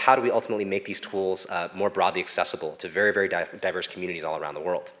question of how do we ultimately make these tools more broadly accessible to very, very diverse communities all around the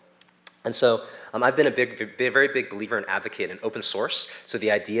world. And so I've been a very big believer and advocate in open source. So the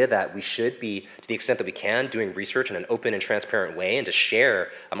idea that we should be, to the extent that we can, doing research in an open and transparent way and to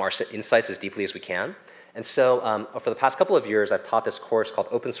share our insights as deeply as we can. And so for the past couple of years, I've taught this course called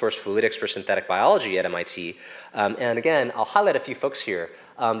Open Source Fluidics for Synthetic Biology at MIT. And again, I'll highlight a few folks here.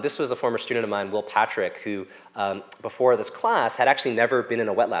 This was a former student of mine, Will Patrick, who before this class had actually never been in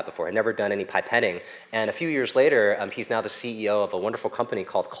a wet lab before, had never done any pipetting. And a few years later, he's now the CEO of a wonderful company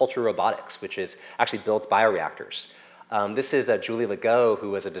called Culture Robotics, which actually builds bioreactors. This is Julie Legault, who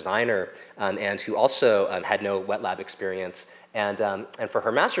was a designer and who also had no wet lab experience. And for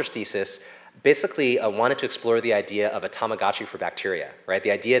her master's thesis, basically wanted to explore the idea of a Tamagotchi for bacteria, right?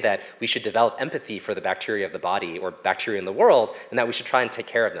 The idea that we should develop empathy for the bacteria of the body or bacteria in the world, and that we should try and take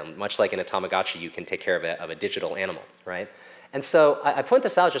care of them, much like in a Tamagotchi you can take care of a digital animal, right? And so I point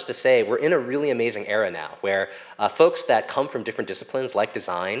this out just to say we're in a really amazing era now where folks that come from different disciplines like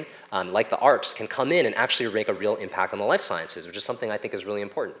design, like the arts, can come in and actually make a real impact on the life sciences, which is something I think is really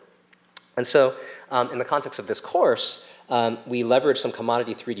important. And so in the context of this course, we leveraged some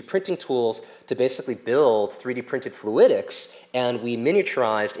commodity 3D printing tools to basically build 3D printed fluidics, and we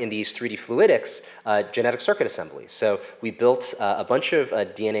miniaturized in these 3D fluidics genetic circuit assemblies. So we built a bunch of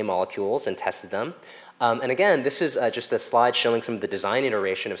DNA molecules and tested them. And again, this is just a slide showing some of the design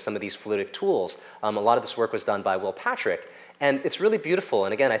iteration of some of these fluidic tools. A lot of this work was done by Will Patrick. And it's really beautiful,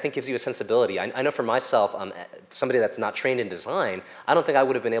 and again, I think gives you a sensibility. I know for myself, somebody that's not trained in design, I don't think I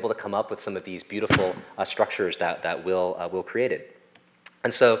would have been able to come up with some of these beautiful structures that Will created.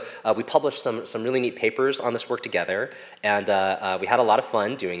 And so we published some really neat papers on this work together, and we had a lot of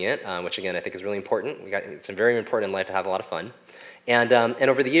fun doing it, which again, I think is really important. It's very important in life to have a lot of fun. And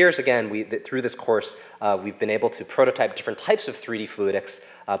over the years, again, through this course, we've been able to prototype different types of 3D fluidics,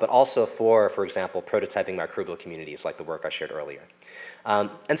 but also for example, prototyping microbial communities like the work I shared earlier.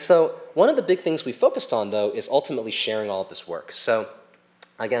 And so one of the big things we focused on, though, is ultimately sharing all of this work. So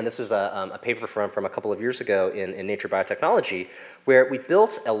again, this was a paper from a couple of years ago in Nature Biotechnology, where we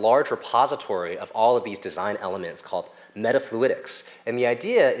built a large repository of all of these design elements called metafluidics. And the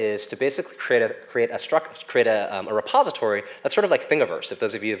idea is to basically create a repository that's sort of like Thingiverse, if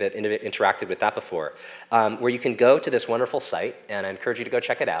those of you have interacted with that before, where you can go to this wonderful site, and I encourage you to go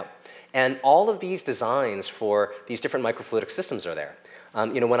check it out. And all of these designs for these different microfluidic systems are there.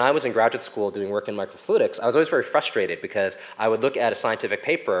 When I was in graduate school doing work in microfluidics, I was always very frustrated because I would look at a scientific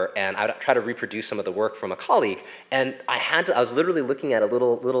paper and I would try to reproduce some of the work from a colleague, and I was literally looking at a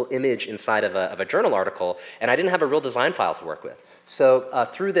little image inside of a journal article, and I didn't have a real design file to work with. So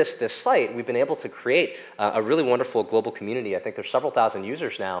through this site, we've been able to create a really wonderful global community. I think there's several thousand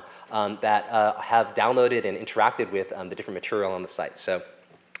users now that have downloaded and interacted with the different material on the site. So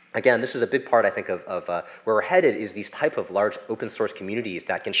again, this is a big part, I think, of where we're headed, is these type of large open source communities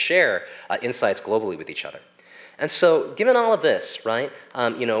that can share insights globally with each other. And so given all of this, right,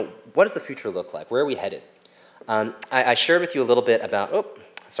 what does the future look like? Where are we headed? I shared with you a little bit about,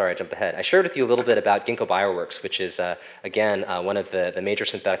 sorry, I jumped ahead. I shared with you a little bit about Ginkgo Bioworks, which is, again, one of the major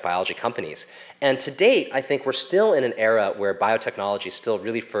synthetic biology companies. And to date, I think we're still in an era where biotechnology is still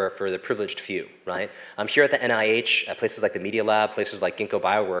really for the privileged few, right? Here at the NIH, places like the Media Lab, places like Ginkgo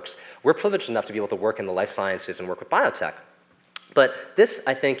Bioworks, we're privileged enough to be able to work in the life sciences and work with biotech. But this,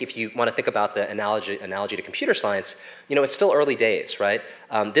 I think, if you want to think about the analogy to computer science, it's still early days, right?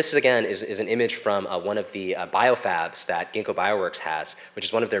 This, again, is an image from one of the biofabs that Ginkgo Bioworks has, which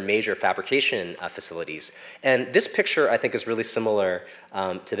is one of their major fabrication facilities. And this picture, I think, is really similar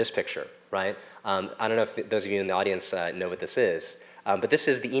to this picture, right? I don't know if those of you in the audience know what this is. But this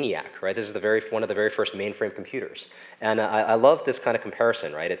is the ENIAC, right? This is one of the very first mainframe computers. And I love this kind of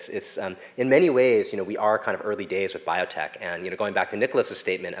comparison, right? It's in many ways, we are kind of early days with biotech. And going back to Nicholas's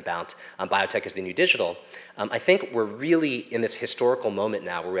statement about biotech is the new digital, I think we're really in this historical moment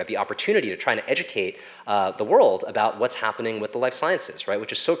now where we have the opportunity to try to educate the world about what's happening with the life sciences, right?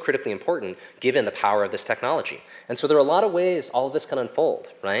 Which is so critically important given the power of this technology. And so there are a lot of ways all of this can unfold,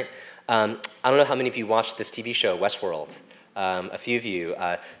 right? I don't know how many of you watched this TV show, Westworld. A few of you.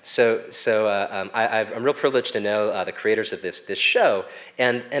 I'm real privileged to know the creators of this show.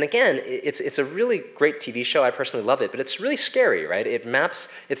 And again, it's a really great TV show. I personally love it, but it's really scary, right?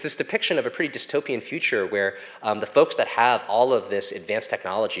 It's this depiction of a pretty dystopian future where the folks that have all of this advanced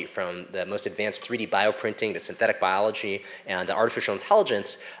technology, from the most advanced 3D bioprinting to synthetic biology and artificial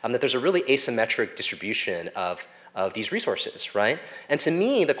intelligence, that there's a really asymmetric distribution of these resources, right? And to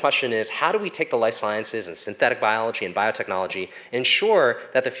me, the question is, how do we take the life sciences and synthetic biology and biotechnology and ensure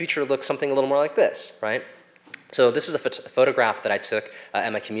that the future looks something a little more like this, right? So this is a photograph that I took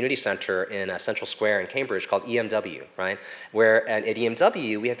at my community center in Central Square in Cambridge called EMW, right? Where at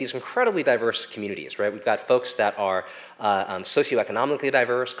EMW, we have these incredibly diverse communities, right? We've got folks that are socioeconomically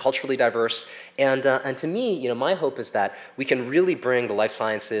diverse, culturally diverse, and to me, my hope is that we can really bring the life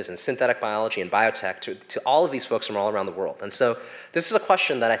sciences and synthetic biology and biotech to all of these folks from all around the world. And so this is a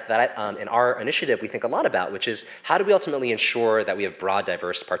question that in our initiative we think a lot about, which is how do we ultimately ensure that we have broad,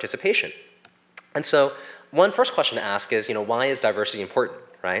 diverse participation? And so one first question to ask is, why is diversity important,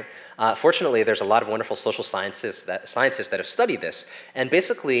 right? Fortunately, there's a lot of wonderful social scientists that have studied this. And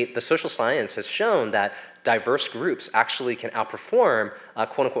basically, the social science has shown that diverse groups actually can outperform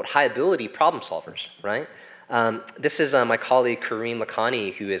quote-unquote high-ability problem solvers, right? This is my colleague Kareem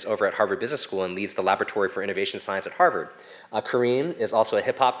Lakhani, who is over at Harvard Business School and leads the Laboratory for Innovation Science at Harvard. Kareem is also a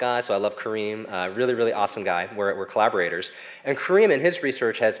hip-hop guy, so I love Kareem. Really, really awesome guy. We're collaborators. And Kareem, in his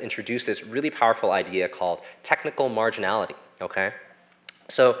research, has introduced this really powerful idea called technical marginality, okay?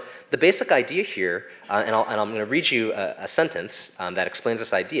 So the basic idea here, and I'm going to read you a sentence that explains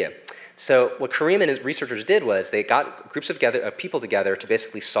this idea. So what Kareem and his researchers did was they got groups of people together to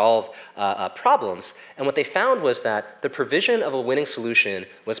basically solve problems, and what they found was that the provision of a winning solution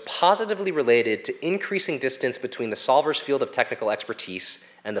was positively related to increasing distance between the solver's field of technical expertise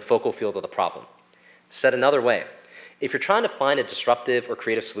and the focal field of the problem. Said another way, if you're trying to find a disruptive or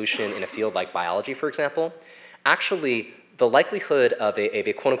creative solution in a field like biology, for example, actually the likelihood of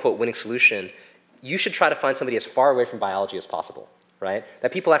a quote-unquote winning solution, you should try to find somebody as far away from biology as possible. Right?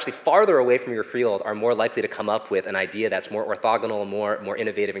 That people actually farther away from your field are more likely to come up with an idea that's more orthogonal, more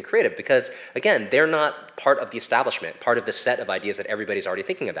innovative and creative because, again, they're not part of the establishment, part of the set of ideas that everybody's already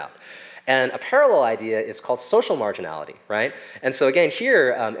thinking about. And a parallel idea is called social marginality, right? And so again,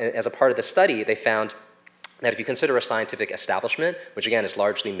 here, as a part of the study, they found that if you consider a scientific establishment, which again is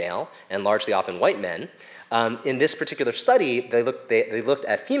largely male and largely often white men, in this particular study, they looked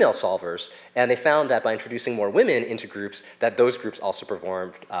at female solvers, and they found that by introducing more women into groups, that those groups also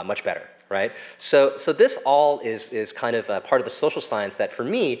performed much better, right? So this all is kind of part of the social science that, for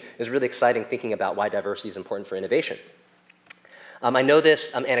me, is really exciting thinking about why diversity is important for innovation. I know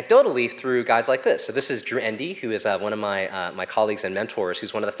this anecdotally through guys like this. So this is Drew Endy, who is one of my colleagues and mentors,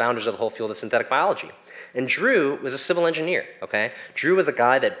 who's one of the founders of the whole field of synthetic biology. And Drew was a civil engineer, okay? Drew was a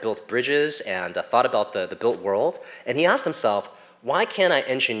guy that built bridges and thought about the built world. And he asked himself, why can't I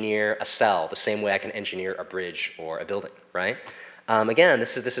engineer a cell the same way I can engineer a bridge or a building, right? Again,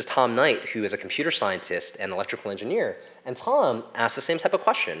 this is Tom Knight, who is a computer scientist and electrical engineer. And Tom asked the same type of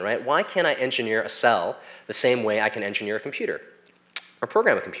question, right? Why can't I engineer a cell the same way I can engineer a computer? Or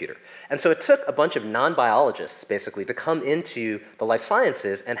program a computer. And so it took a bunch of non-biologists, basically, to come into the life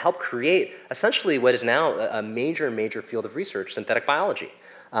sciences and help create essentially what is now a major field of research, synthetic biology,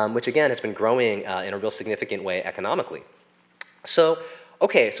 which again has been growing in a real significant way economically. So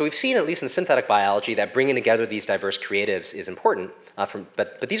okay, so we've seen, at least in synthetic biology, that bringing together these diverse creatives is important,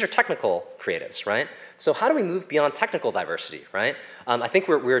 but these are technical creatives, right? So how do we move beyond technical diversity, right? I think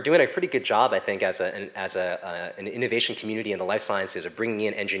we're doing a pretty good job, I think, as an innovation community in the life sciences of bringing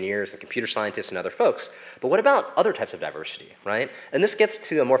in engineers and computer scientists and other folks. But what about other types of diversity, right? And this gets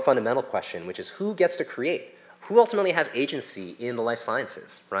to a more fundamental question, which is who gets to create? Who ultimately has agency in the life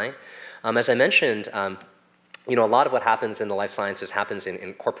sciences, right? As I mentioned, you know, a lot of what happens in the life sciences happens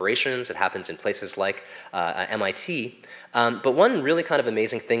in corporations. It happens in places like MIT. But one really kind of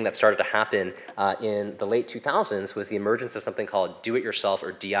amazing thing that started to happen in the late 2000s was the emergence of something called do-it-yourself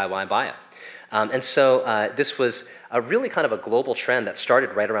or DIY bio. And so this was a really kind of a global trend that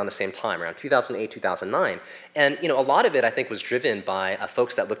started right around the same time, around 2008, 2009. And you know, a lot of it, I think, was driven by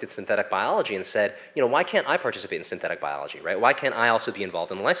folks that looked at synthetic biology and said, you know, why can't I participate in synthetic biology, right? Why can't I also be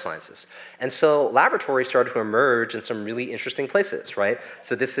involved in the life sciences? And so laboratories started to emerge in some really interesting places, right?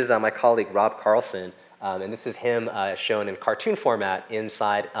 So this is my colleague, Rob Carlson. And this is him shown in cartoon format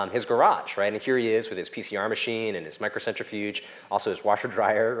inside his garage, right? And here he is with his PCR machine and his microcentrifuge, also his washer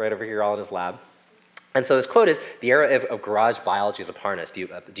dryer right over here all in his lab. And so his quote is, the era of garage biology is upon us. Do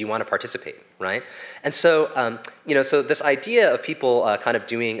you want to participate, right? And so, you know, so this idea of people kind of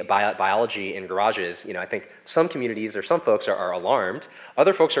doing biology in garages, you know, I think some communities or some folks are alarmed.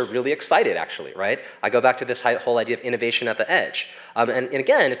 Other folks are really excited, actually, right? I go back to this whole idea of innovation at the edge. And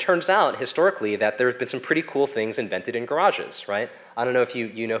again, it turns out historically that there have been some pretty cool things invented in garages, right? I don't know if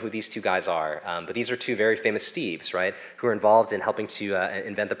you know who these two guys are, but these are two very famous Steves, right, who are involved in helping to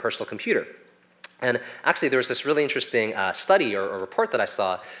invent the personal computer. And actually, there was this really interesting study or report that I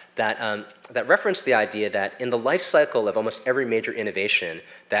saw that, that referenced the idea that in the life cycle of almost every major innovation,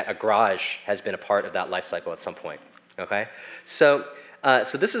 that a garage has been a part of that life cycle at some point, okay? So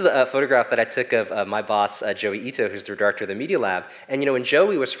this is a photograph that I took of my boss, Joey Ito, who's the director of the Media Lab. And you know, when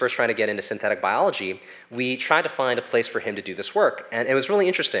Joey was first trying to get into synthetic biology, we tried to find a place for him to do this work. And it was really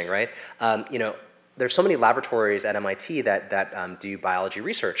interesting, right? You know, there's so many laboratories at MIT that do biology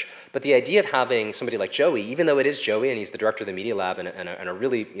research, but the idea of having somebody like Joey, even though it is Joey and he's the director of the Media Lab and a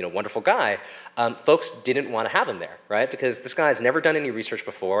really wonderful guy, folks didn't want to have him there, right? Because this guy's never done any research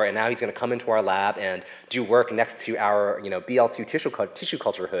before, and now he's going to come into our lab and do work next to our BL2 tissue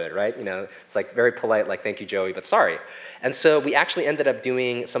culture hood, right? You know, it's like very polite, like thank you, Joey, but sorry. And so we actually ended up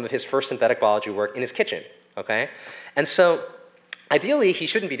doing some of his first synthetic biology work in his kitchen, okay? And so ideally, he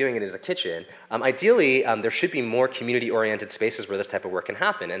shouldn't be doing it as a kitchen. Ideally, there should be more community-oriented spaces where this type of work can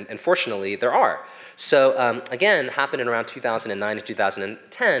happen, and fortunately, there are. So again, happened in around 2009 to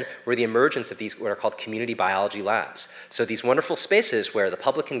 2010 were the emergence of these what are called community biology labs. So these wonderful spaces where the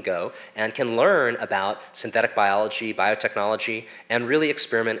public can go and can learn about synthetic biology, biotechnology, and really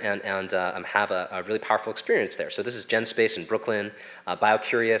experiment and have a really powerful experience there. So this is GenSpace in Brooklyn,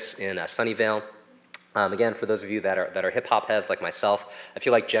 BioCurious in Sunnyvale. Again, for those of you that are hip-hop heads like myself, I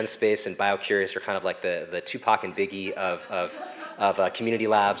feel like GenSpace and BioCurious are kind of like the Tupac and Biggie of community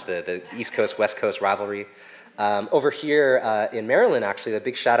labs, the East Coast, West Coast rivalry. Over here in Maryland, actually, a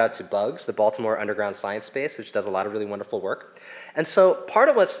big shout out to Bugs, the Baltimore Underground Science Space, which does a lot of really wonderful work. And so part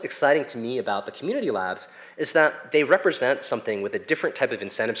of what's exciting to me about the community labs is that they represent something with a different type of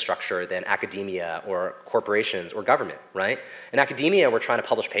incentive structure than academia or corporations or government, right? In academia, we're trying to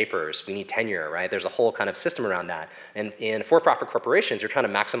publish papers. We need tenure, right? There's a whole kind of system around that. And in for-profit corporations, you're trying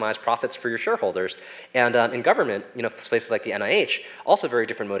to maximize profits for your shareholders. And in government, you know, places like the NIH, also very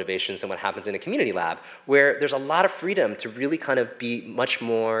different motivations than what happens in a community lab, where there's a lot of freedom to really kind of be much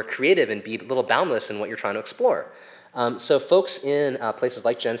more creative and be a little boundless in what you're trying to explore. So folks in places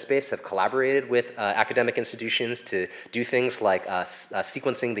like GenSpace have collaborated with academic institutions to do things like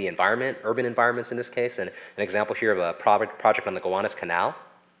sequencing the environment, urban environments in this case, and an example here of a project on the Gowanus Canal.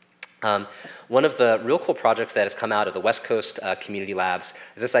 One of the real cool projects that has come out of the West Coast community labs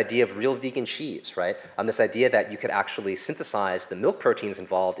is this idea of real vegan cheese, right? This idea that you could actually synthesize the milk proteins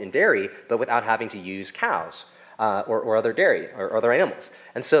involved in dairy, but without having to use cows. Or other dairy, or other animals.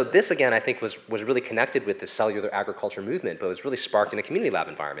 And so this, again, I think was really connected with the cellular agriculture movement, but was really sparked in a community lab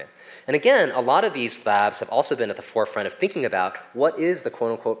environment. And again, a lot of these labs have also been at the forefront of thinking about what is the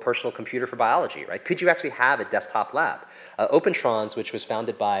quote-unquote personal computer for biology, right? Could you actually have a desktop lab? Opentrons, which was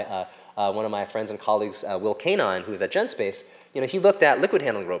founded by one of my friends and colleagues, Will Canine, who was at GenSpace, you know, he looked at liquid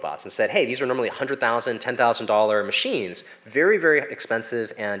handling robots and said, hey, these are normally $100,000, $10,000 machines, very, very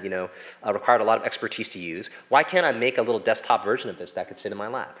expensive and, you know, required a lot of expertise to use. Why can't I make a little desktop version of this that could sit in my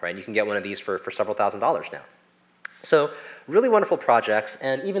lab, right? You can get one of these for several $1,000s now. So really wonderful projects,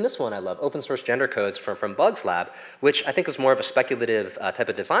 and even this one I love, open source gender codes from Bugs Lab, which I think was more of a speculative type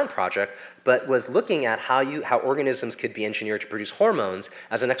of design project, but was looking at how organisms could be engineered to produce hormones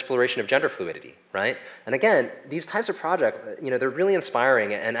as an exploration of gender fluidity, right? And again, these types of projects, they're really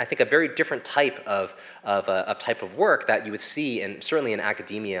inspiring, and I think a very different type of work that you would see, certainly in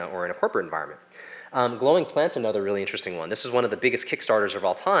academia or in a corporate environment. Glowing plants, another really interesting one. This is one of the biggest Kickstarters of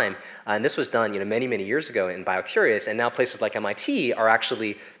all time, and this was done many, many years ago in BioCurious, and now places like MIT are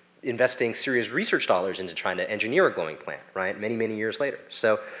actually investing serious research dollars into trying to engineer a glowing plant, right, many, many years later.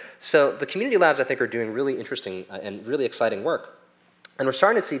 So the community labs, I think, are doing really interesting and really exciting work. And we're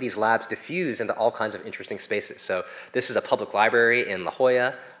starting to see these labs diffuse into all kinds of interesting spaces. So this is a public library in La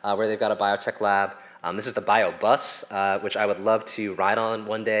Jolla where they've got a biotech lab. This is the BioBus, which I would love to ride on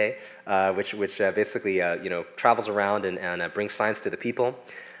one day, which basically travels around and brings science to the people.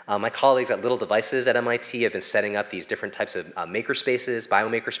 My colleagues at Little Devices at MIT have been setting up these different types of maker spaces,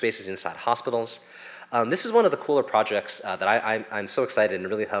 biomaker spaces inside hospitals. This is one of the cooler projects that I'm so excited and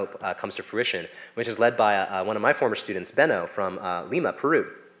really hope comes to fruition, which is led by one of my former students, Benno, from Lima, Peru.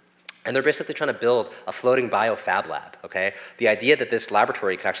 And they're basically trying to build a floating biofab lab, okay? The idea that this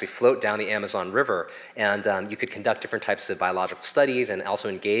laboratory could actually float down the Amazon River and you could conduct different types of biological studies and also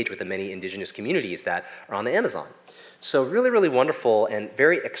engage with the many indigenous communities that are on the Amazon. So really, really wonderful and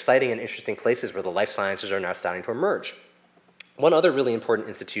very exciting and interesting places where the life sciences are now starting to emerge. One other really important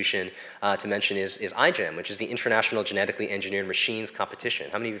institution to mention is iGEM, which is the International Genetically Engineered Machines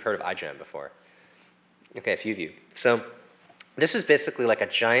Competition. How many of you have heard of iGEM before? Okay, a few of you. So this is basically like a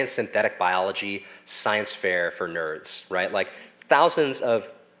giant synthetic biology science fair for nerds, right? Like thousands of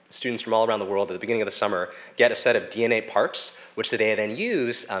students from all around the world at the beginning of the summer get a set of DNA parts, which they then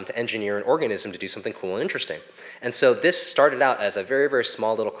use to engineer an organism to do something cool and interesting. And so this started out as a very, very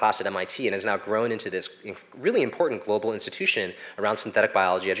small little class at MIT and has now grown into this really important global institution around synthetic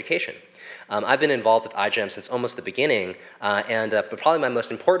biology education. I've been involved with iGEM since almost the beginning, but probably my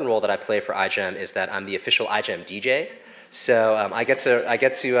most important role that I play for iGEM is that I'm the official iGEM DJ. So I get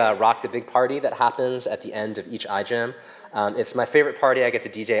to rock the big party that happens at the end of each iGEM. It's my favorite party. I get to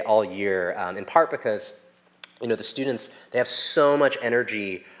DJ all year, in part because the students, they have so much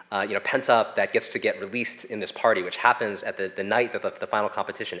energy pent up that gets to get released in this party, which happens at the night that the final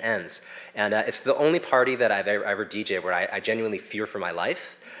competition ends. And it's the only party that I've ever DJed where I genuinely fear for my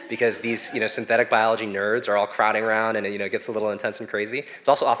life, because these synthetic biology nerds are all crowding around and it gets a little intense and crazy. It's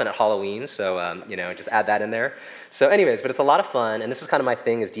also often at Halloween, so just add that in there. So anyways, but it's a lot of fun, and this is kind of my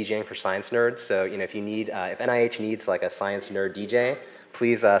thing, is DJing for science nerds. So if you need, if NIH needs like a science nerd DJ,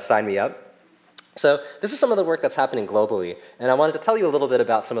 please sign me up. So this is some of the work that's happening globally, and I wanted to tell you a little bit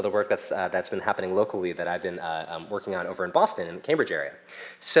about some of the work that's been happening locally that I've been working on over in Boston, in the Cambridge area.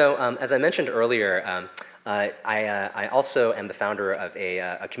 So as I mentioned earlier, I also am the founder of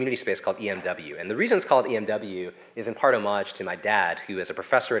a community space called EMW, and the reason it's called EMW is in part homage to my dad, who is a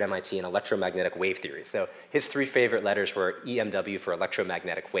professor at MIT in electromagnetic wave theory. So his three favorite letters were EMW for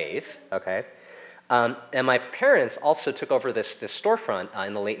electromagnetic wave, okay? And my parents also took over this storefront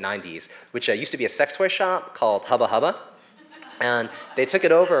in the late 90s, which used to be a sex toy shop called Hubba Hubba. And they took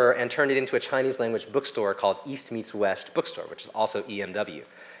it over and turned it into a Chinese language bookstore called East Meets West Bookstore, which is also EMW.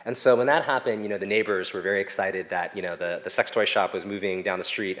 And so when that happened, the neighbors were very excited that the sex toy shop was moving down the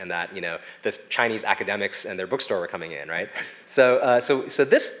street and that the Chinese academics and their bookstore were coming in, right? So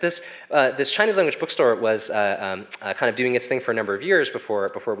this Chinese language bookstore was kind of doing its thing for a number of years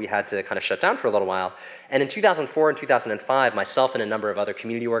before we had to kind of shut down for a little while. And in 2004 and 2005, myself and a number of other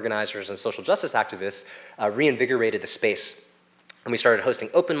community organizers and social justice activists reinvigorated the space. And we started hosting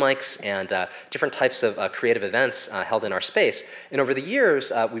open mics and different types of creative events held in our space. And over the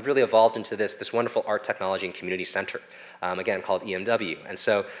years, we've really evolved into this wonderful art, technology, and community center, again, called EMW. And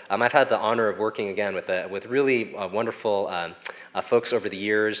so I've had the honor of working, again, with really wonderful folks over the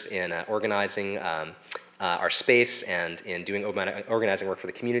years in organizing our space and in doing organizing work for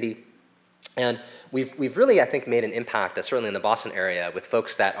the community. And we've really, I think, made an impact, certainly in the Boston area, with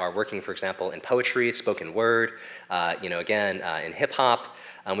folks that are working, for example, in poetry, spoken word, in hip hop.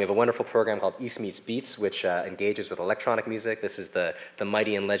 We have a wonderful program called East Meets Beats, which engages with electronic music. This is the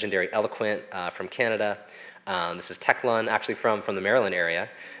mighty and legendary Eloquent from Canada. This is Teclon, actually from the Maryland area.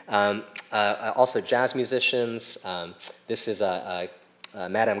 Also jazz musicians. This is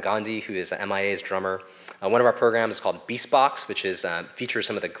Madame Gandhi, who is MIA's drummer. One of our programs is called Beastbox, which features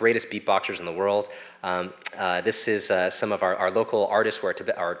some of the greatest beatboxers in the world. This is some of our local artists who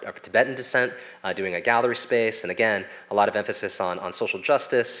are of Tibetan descent doing a gallery space. And again, a lot of emphasis on social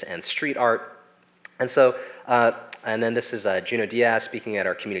justice and street art. And so And then this is Juno Diaz speaking at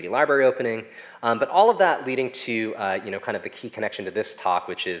our community library opening. But all of that leading to kind of the key connection to this talk,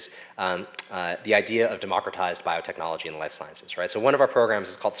 which is the idea of democratized biotechnology in the life sciences, right? So one of our programs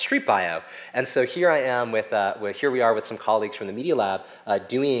is called Street Bio, and so here I am here we are with some colleagues from the Media Lab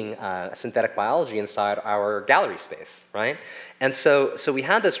doing synthetic biology inside our gallery space, right? And so we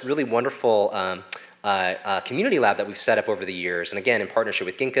had this really wonderful community lab that we've set up over the years, and again in partnership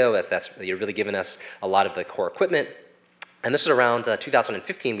with Ginkgo, that's really given us a lot of the core equipment. And this is around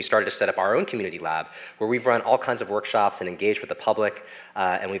 2015, we started to set up our own community lab where we've run all kinds of workshops and engaged with the public.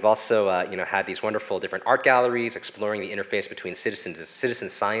 And we've also had these wonderful different art galleries exploring the interface between citizen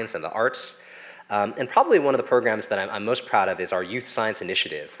science and the arts. And probably one of the programs that I'm most proud of is our Youth Science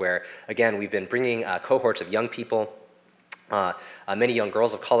Initiative, where, again, we've been bringing cohorts of young people, many young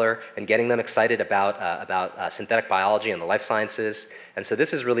girls of color, and getting them excited about synthetic biology and the life sciences. And so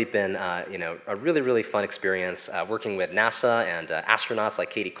this has really been a really fun experience working with NASA and astronauts like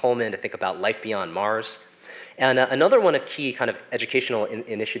Katie Coleman to think about life beyond Mars. And another one of key kind of educational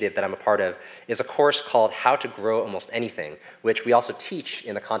initiative that I'm a part of is a course called How to Grow Almost Anything, which we also teach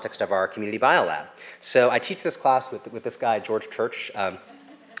in the context of our community bio lab. So I teach this class with this guy, George Church.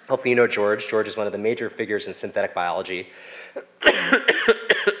 Hopefully you know George. George is one of the major figures in synthetic biology.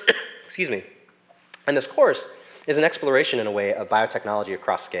 Excuse me. And this course is an exploration, in a way, of biotechnology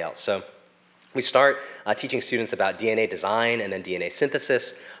across scales. So we start teaching students about DNA design and then DNA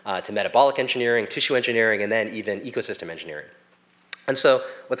synthesis to metabolic engineering, tissue engineering, and then even ecosystem engineering. And so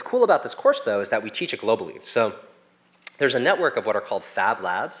what's cool about this course, though, is that we teach it globally. So there's a network of what are called Fab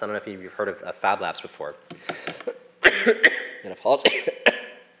Labs. I don't know if you've heard of Fab Labs before. And apologies.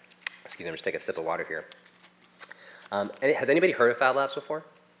 Excuse me, I'm just taking a sip of water here. Has anybody heard of Fab Labs before?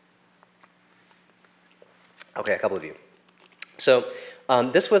 Okay, a couple of you. So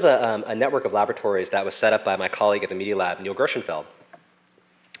this was a network of laboratories that was set up by my colleague at the Media Lab, Neil Gershenfeld.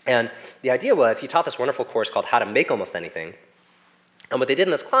 And the idea was, he taught this wonderful course called How to Make Almost Anything. And what they did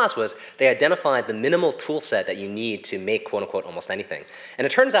in this class was they identified the minimal tool set that you need to make, quote unquote, almost anything. And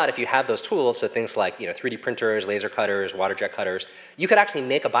it turns out if you have those tools, so things like 3D printers, laser cutters, water jet cutters, you could actually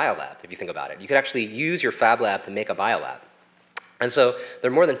make a biolab if you think about it. You could actually use your Fab Lab to make a biolab. And so there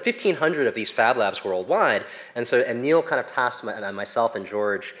are more than 1,500 of these Fab Labs worldwide. And Neil kind of tasked myself and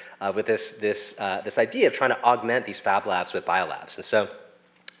George with this idea of trying to augment these Fab Labs with biolabs. And so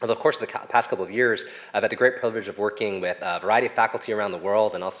over the course of the past couple of years, I've had the great privilege of working with a variety of faculty around the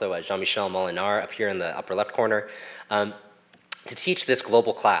world, and also Jean-Michel Molinard up here in the upper left corner, to teach this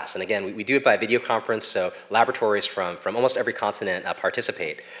global class. And again, we do it by video conference, so laboratories from almost every continent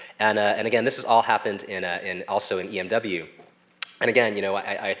participate. And again, this has all happened also in EMW. And again,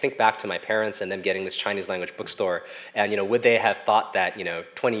 I think back to my parents and them getting this Chinese language bookstore, and would they have thought that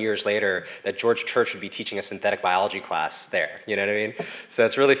 20 years later that George Church would be teaching a synthetic biology class there? You know what I mean? So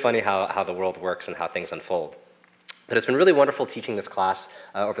it's really funny how the world works and how things unfold. But it's been really wonderful teaching this class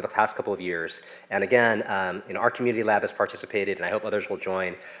over the past couple of years. And again, our community lab has participated, and I hope others will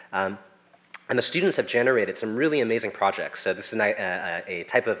join. And the students have generated some really amazing projects. So this is a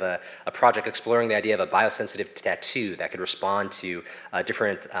type of a project exploring the idea of a biosensitive tattoo that could respond to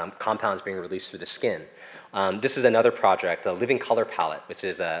different compounds being released through the skin. This is another project, the Living Color Palette, which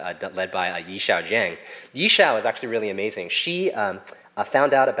is led by Yishao Jiang. Yishao is actually really amazing. She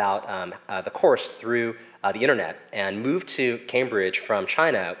found out about the course through the internet and moved to Cambridge from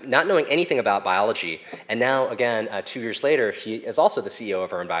China, not knowing anything about biology. And now, again, 2 years later, she is also the CEO of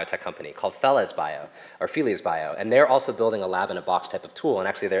her own biotech company called Feliz Bio, or Feliz Bio. And they're also building a lab-in-a-box type of tool. And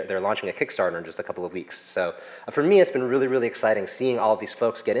actually, they're launching a Kickstarter in just a couple of weeks. So for me, it's been really exciting seeing all of these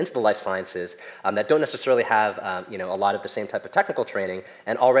folks get into the life sciences that don't necessarily have a lot of the same type of technical training,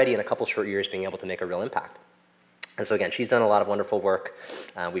 and already in a couple short years being able to make a real impact. And so again, she's done a lot of wonderful work.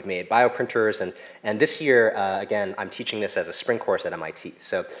 We've made bioprinters, and this year, again, I'm teaching this as a spring course at MIT.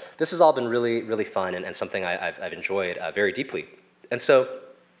 So this has all been really fun and something I've enjoyed very deeply. And so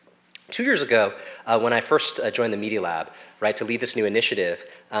 2 years ago, when I first joined the Media Lab, right, to lead this new initiative,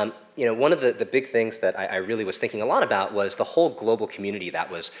 one of the big things that I really was thinking a lot about was the whole global community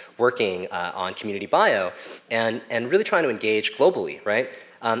that was working on community bio and really trying to engage globally, right?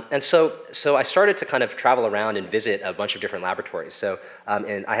 And so I started to kind of travel around and visit a bunch of different laboratories. So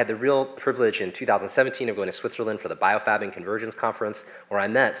and I had the real privilege in 2017 of going to Switzerland for the Biofabbing Convergence Conference, where I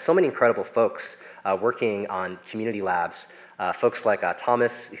met so many incredible folks working on community labs, folks like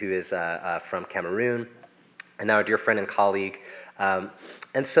Thomas, who is from Cameroon, and now a dear friend and colleague,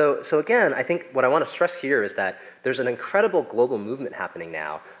 And so again, I think what I want to stress here is that there's an incredible global movement happening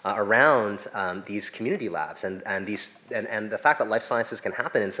now around these community labs and the fact that life sciences can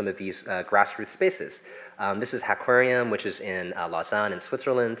happen in some of these grassroots spaces. This is Haquarium, which is in Lausanne in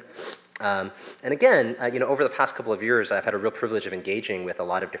Switzerland. And again, over the past couple of years, I've had a real privilege of engaging with a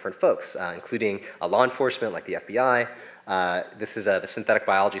lot of different folks, including law enforcement like the FBI. This is the Synthetic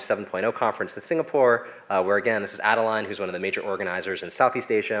Biology 7.0 conference in Singapore, where again, this is Adeline, who's one of the major organizers in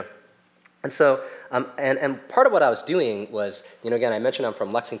Southeast Asia. And so, and part of what I was doing was, again, I mentioned I'm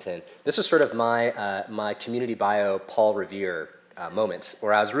from Lexington. This was sort of my community bio Paul Revere moments,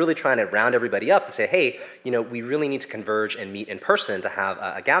 where I was really trying to round everybody up to say, hey, we really need to converge and meet in person to have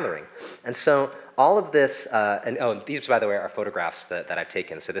a gathering. And so all of this, these, by the way, are photographs that I've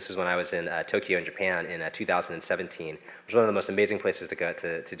taken. So this is when I was in Tokyo in Japan in 2017, which was one of the most amazing places to go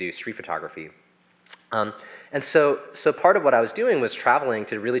to do street photography. And so part of what I was doing was traveling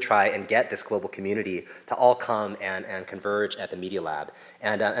to really try and get this global community to all come and converge at the Media Lab.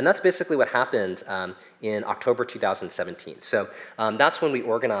 And that's basically what happened in October 2017. So that's when we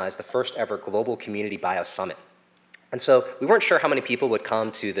organized the first ever Global Community Bio Summit. And so we weren't sure how many people would come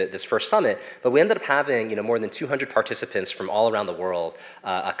to this first summit, but we ended up having more than 200 participants from all around the world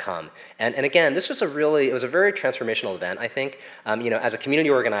come. And again, this was it was a very transformational event, I think. As a community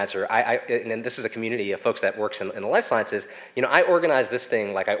organizer, and this is a community of folks that works in the life sciences, I organized this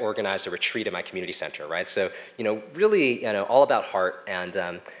thing like I organized a retreat at my community center, right? So, really, all about heart.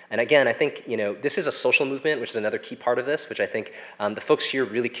 And again, I think, this is a social movement, which is another key part of this, which I think the folks here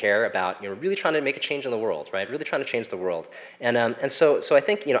really care about, really trying to make a change in the world, right? Really trying to change the world. And so I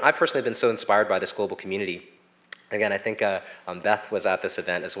think, I've personally been so inspired by this global community. Again, I think Beth was at this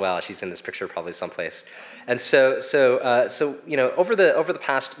event as well. She's in this picture probably someplace. And so over the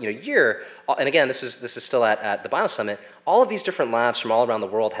past year, and again, this is still at the Bio Summit, all of these different labs from all around the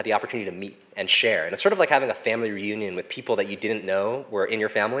world had the opportunity to meet and share. And it's sort of like having a family reunion with people that you didn't know were in your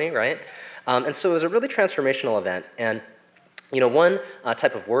family, right? And so it was a really transformational event. And one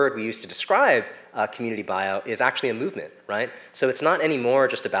type of word we use to describe community bio is actually a movement, right? So it's not anymore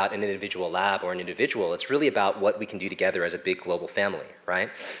just about an individual lab or an individual. It's really about what we can do together as a big global family, right?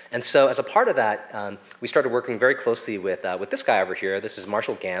 And so as a part of that, we started working very closely with this guy over here. This is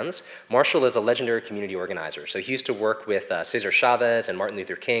Marshall Gans. Marshall is a legendary community organizer. So he used to work with Cesar Chavez and Martin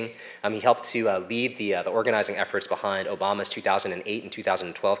Luther King. He helped to lead the organizing efforts behind Obama's 2008 and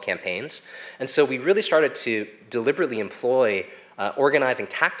 2012 campaigns. And so we really started to deliberately employ organizing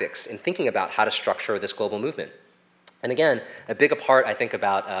tactics in thinking about how to structure this global movement. And again, a big part, I think,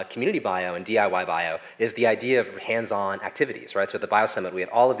 about community bio and DIY bio is the idea of hands-on activities, right? So at the Bio Summit, we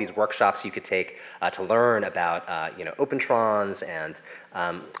had all of these workshops you could take to learn about, opentrons and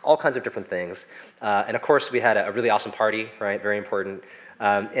all kinds of different things. And of course, we had a really awesome party, right? Very important.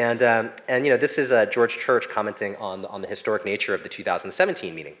 This is George Church commenting on the historic nature of the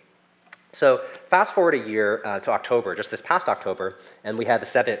 2017 meeting. So fast forward a year to October, just this past October, and we had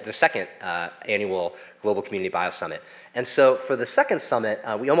the second annual Global Community Bio Summit. And so for the second summit,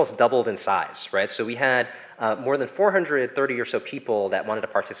 we almost doubled in size, right? So we had more than 430 or so people that wanted to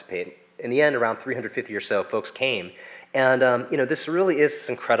participate. In the end, around 350 or so folks came. And this really is this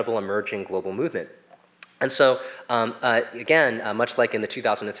incredible emerging global movement. And so, again, much like in the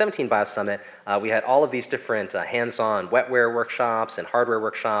 2017 Bio Summit, we had all of these different hands-on wetware workshops and hardware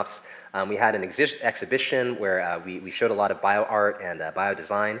workshops. We had an exhibition where we showed a lot of bio art and bio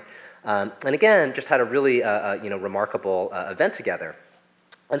design. And again, just had a really remarkable event together.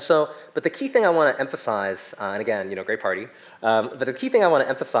 And so, but the key thing I want to emphasize, and again, great party, but the key thing I want to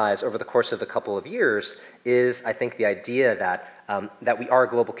emphasize over the course of the couple of years is, I think, the idea that we are a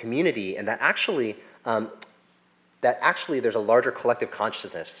global community and that actually there's a larger collective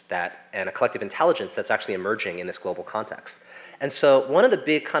consciousness and a collective intelligence that's actually emerging in this global context. And so one of the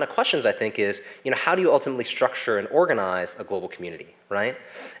big kind of questions, I think, is, how do you ultimately structure and organize a global community, right?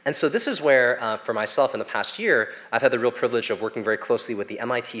 And so this is where, for myself in the past year, I've had the real privilege of working very closely with the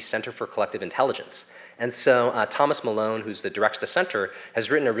MIT Center for Collective Intelligence. And so Thomas Malone, who directs the center,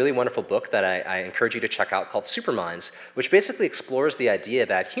 has written a really wonderful book that I encourage you to check out called Superminds, which basically explores the idea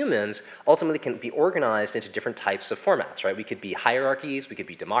that humans ultimately can be organized into different types of formats, right? We could be hierarchies, we could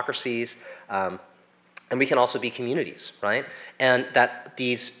be democracies, and we can also be communities, right? And that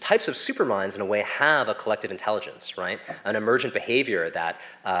these types of superminds, in a way, have a collective intelligence, right? An emergent behavior that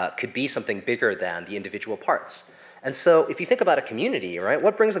could be something bigger than the individual parts. And so if you think about a community, right,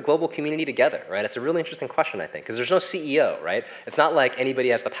 what brings a global community together, right? It's a really interesting question, I think, because there's no CEO, right? It's not like anybody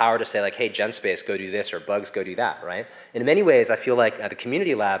has the power to say like, hey, GenSpace, go do this, or Bugs, go do that, right? In many ways, I feel like the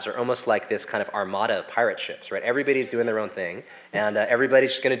community labs are almost like this kind of armada of pirate ships, right? Everybody's doing their own thing, and everybody's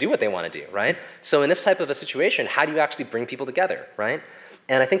just going to do what they want to do, right? So in this type of a situation, how do you actually bring people together, right?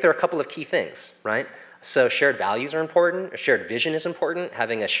 And I think there are a couple of key things, right? So shared values are important, a shared vision is important,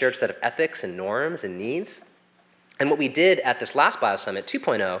 having a shared set of ethics and norms and needs. And what we did at this last BioSummit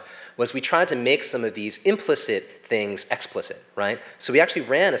 2.0 was we tried to make some of these implicit things explicit, right? So we actually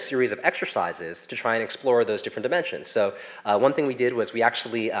ran a series of exercises to try and explore those different dimensions. So one thing we did was we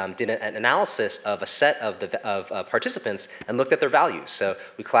actually did an analysis of a set of participants and looked at their values. So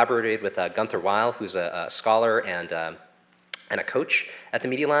we collaborated with Gunther Weil, who's a scholar and a coach at the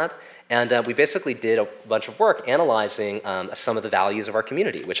Media Lab. And we basically did a bunch of work analyzing some of the values of our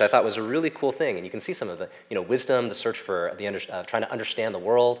community, which I thought was a really cool thing. And you can see some of the wisdom, the search for trying to understand the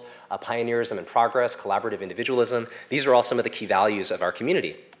world, pioneerism and progress, collaborative individualism. These are all some of the key values of our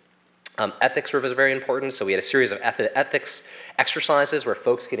community. Ethics was very important, so we had a series of ethics exercises where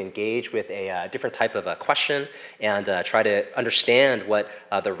folks could engage with a different type of a question and try to understand what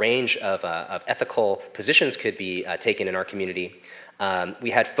the range of ethical positions could be taken in our community. We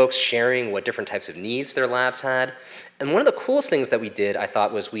had folks sharing what different types of needs their labs had. And one of the coolest things that we did, I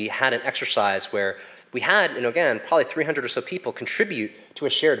thought, was we had an exercise where we had, and again, probably 300 or so people contribute to a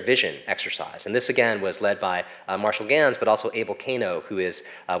shared vision exercise. And this, again, was led by Marshall Gans, but also Abel Kano, who is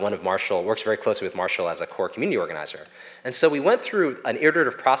one of Marshall, works very closely with Marshall as a core community organizer. And so we went through an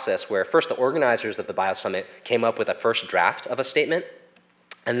iterative process where first the organizers of the BioSummit came up with a first draft of a statement.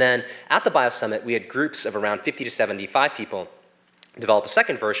 And then at the BioSummit, we had groups of around 50 to 75 people develop a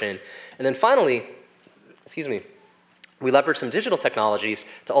second version. And then finally, we leveraged some digital technologies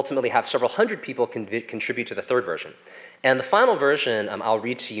to ultimately have several hundred people contribute to the third version. And the final version I'll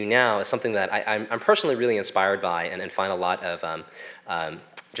read to you now is something that I'm personally really inspired by and find a lot of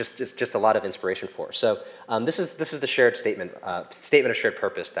just a lot of inspiration for. So this is the shared statement of shared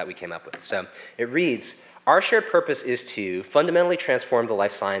purpose that we came up with. So it reads, our shared purpose is to fundamentally transform the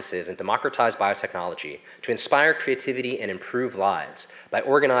life sciences and democratize biotechnology to inspire creativity and improve lives by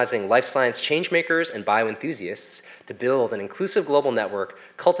organizing life science changemakers and bioenthusiasts to build an inclusive global network,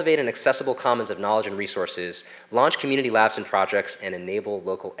 cultivate an accessible commons of knowledge and resources, launch community labs and projects, and enable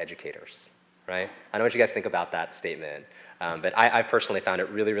local educators, right? I don't know what you guys think about that statement. But I personally found it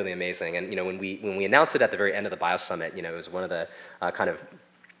really, really amazing. And when we announced it at the very end of the BioSummit, it was one of the kind of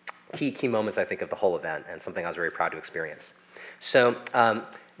key moments, I think, of the whole event, and something I was very proud to experience. So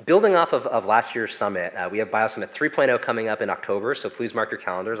building off of last year's summit, we have BioSummit 3.0 coming up in October, so please mark your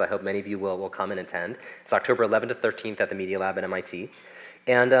calendars. I hope many of you will come and attend. It's October 11th to 13th at the Media Lab at MIT.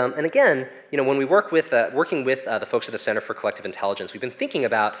 And again, when we working with the folks at the Center for Collective Intelligence, we've been thinking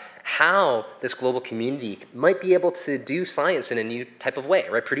about how this global community might be able to do science in a new type of way,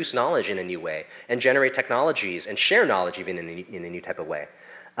 right? Produce knowledge in a new way, and generate technologies, and share knowledge even in a new type of way.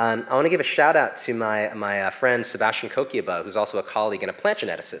 I want to give a shout out to my friend Sebastian Kokiaba, who's also a colleague and a plant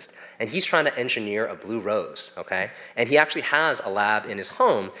geneticist, and he's trying to engineer a blue rose, okay? And he actually has a lab in his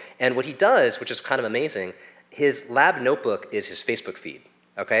home, and what he does, which is kind of amazing, his lab notebook is his Facebook feed.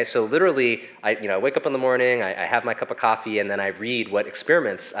 Okay, so literally, I wake up in the morning, I have my cup of coffee, and then I read what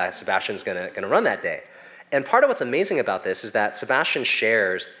experiments Sebastian's gonna run that day. And part of what's amazing about this is that Sebastian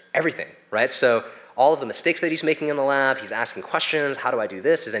shares everything, right? So all of the mistakes that he's making in the lab, he's asking questions, how do I do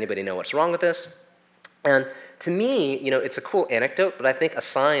this? Does anybody know what's wrong with this? And to me, it's a cool anecdote, but I think a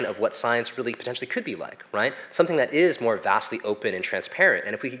sign of what science really potentially could be like, right? Something that is more vastly open and transparent.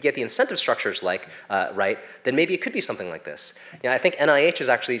 And if we could get the incentive structures right, then maybe it could be something like this. I think NIH has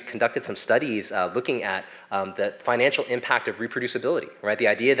actually conducted some studies looking at the financial impact of reproducibility, right? The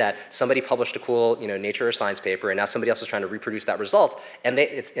idea that somebody published a cool, Nature or Science paper, and now somebody else is trying to reproduce that result, and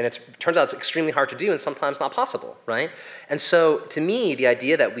it turns out it's extremely hard to do and sometimes not possible, right? And so, to me, the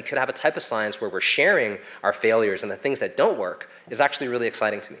idea that we could have a type of science where we're sharing our failures and the things that don't work is actually really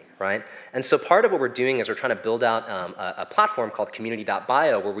exciting to me, right? And so part of what we're doing is we're trying to build out a platform called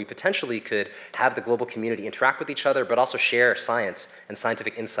community.bio where we potentially could have the global community interact with each other, but also share science and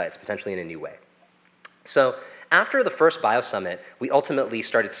scientific insights potentially in a new way. So after the first BioSummit, we ultimately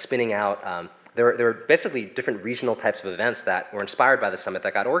started spinning out there were basically different regional types of events that were inspired by the summit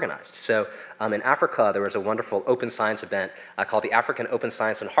that got organized. So in Africa, there was a wonderful open science event called the African Open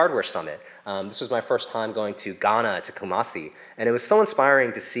Science and Hardware Summit. This was my first time going to Ghana, to Kumasi, and it was so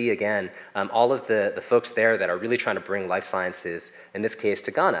inspiring to see, again, all of the folks there that are really trying to bring life sciences, in this case,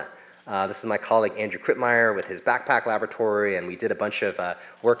 to Ghana. This is my colleague Andrew Krittmeyer with his backpack laboratory, and we did a bunch of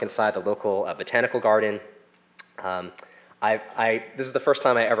work inside the local botanical garden. This is the first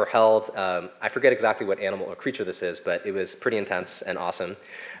time I ever held, I forget exactly what animal or creature this is, but it was pretty intense and awesome.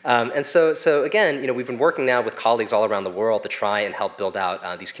 And so again, we've been working now with colleagues all around the world to try and help build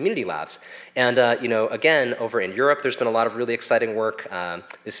out these community labs. And again, over in Europe, there's been a lot of really exciting work.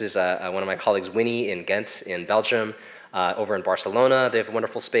 This is one of my colleagues, Winnie, in Ghent, in Belgium. Over in Barcelona, they have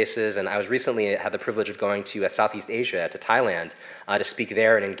wonderful spaces, and I was recently had the privilege of going to Southeast Asia, to Thailand, to speak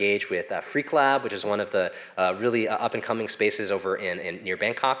there and engage with Freak Lab, which is one of the really up-and-coming spaces over near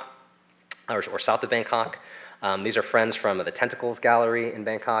Bangkok, or south of Bangkok. These are friends from the Tentacles Gallery in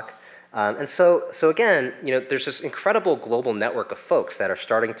Bangkok. And so again, there's this incredible global network of folks that are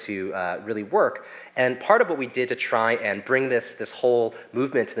starting to really work. And part of what we did to try and bring this whole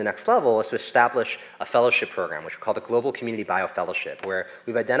movement to the next level is to establish a fellowship program, which we call the Global Community Bio Fellowship, where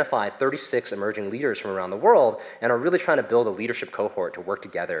we've identified 36 emerging leaders from around the world and are really trying to build a leadership cohort to work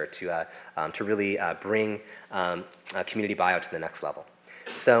together to really bring community bio to the next level.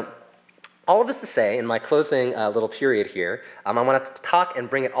 So, all of this to say, in my closing little period here, I want to talk and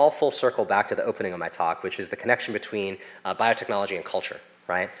bring it all full circle back to the opening of my talk, which is the connection between biotechnology and culture,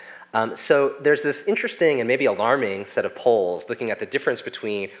 right? So there's this interesting and maybe alarming set of polls looking at the difference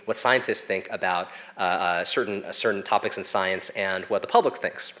between what scientists think about certain topics in science and what the public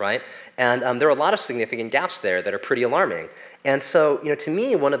thinks, right? And there are a lot of significant gaps there that are pretty alarming. And so, to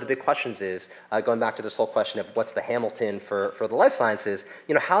me, one of the big questions is, going back to this whole question of what's the Hamilton for the life sciences,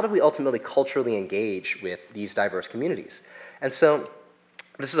 how do we ultimately culturally engage with these diverse communities? And so,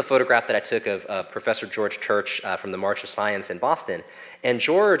 this is a photograph that I took of Professor George Church from the March of Science in Boston. And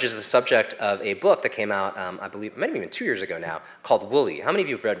George is the subject of a book that came out, I believe, maybe even 2 years ago now, called Woolly. How many of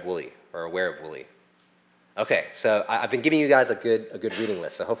you have read Woolly or are aware of Woolly? Okay, so I've been giving you guys a good reading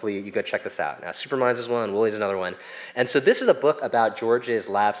list, so hopefully you go check this out. Now, Superminds is one, Woolly is another one. And so this is a book about George's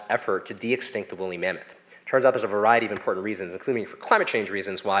lab's effort to de-extinct the woolly mammoth. Turns out there's a variety of important reasons, including for climate change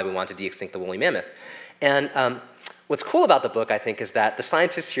reasons, why we want to de-extinct the woolly mammoth. And what's cool about the book, I think, is that the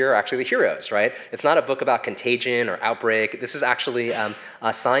scientists here are actually the heroes, right? It's not a book about contagion or outbreak. This is actually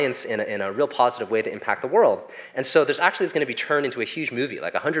science in a real positive way to impact the world. And so there's actually going to be turned into a huge movie,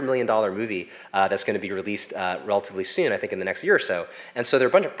 like a $100 million movie that's going to be released relatively soon, I think in the next year or so. And so there are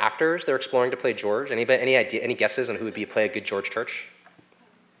a bunch of actors they're exploring to play George. Any guesses on who would play a good George Church?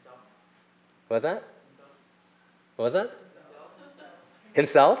 What was that? What was that?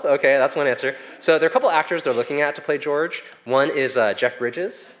 Himself? Okay, that's one answer. So there are a couple actors they're looking at to play George. One is Jeff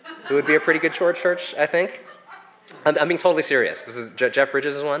Bridges, who would be a pretty good George Church, I think. I'm being totally serious. This is Jeff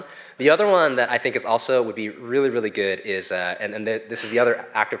Bridges is one. The other one that I think is also would be really, really good is, this is the other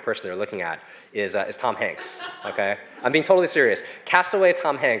active person they're looking at, is Tom Hanks, okay? I'm being totally serious. Castaway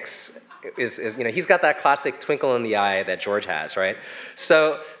Tom Hanks is he's got that classic twinkle in the eye that George has, right?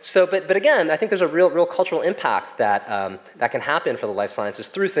 But again, I think there's a real cultural impact that that can happen for the life sciences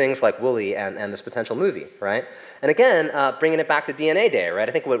through things like Woolly and this potential movie, right? And again, bringing it back to DNA Day, right?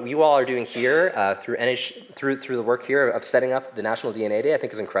 I think what you all are doing here through the work here of setting up the National DNA Day, I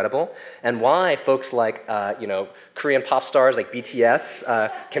think is incredible, and why folks like Korean pop stars like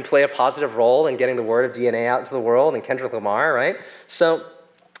BTS can play a positive role in getting the word of DNA out into the world, and Kendrick Lamar, right? So.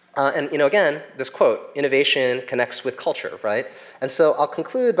 And again, this quote, innovation connects with culture, right? And so I'll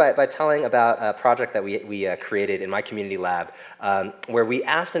conclude by telling about a project that we created in my community lab where we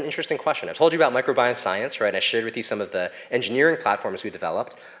asked an interesting question. I told you about microbiome science, right? I shared with you some of the engineering platforms we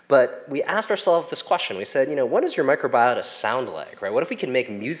developed, but we asked ourselves this question. We said, what does your microbiota sound like, right? What if we can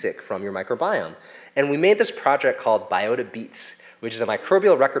make music from your microbiome? And we made this project called Biota Beats, which is a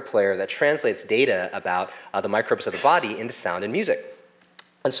microbial record player that translates data about the microbes of the body into sound and music.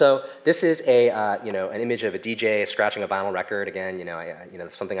 And so this is an image of a DJ scratching a vinyl record. Again,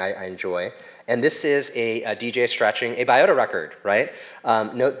 it's something I enjoy. And this is a DJ scratching a Biota record, right?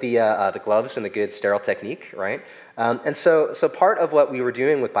 Note the gloves and the good sterile technique, right? And so part of what we were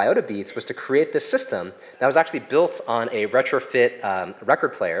doing with Biota Beats was to create this system that was actually built on a retrofit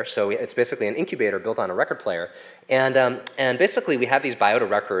record player. So it's basically an incubator built on a record player. And basically we have these Biota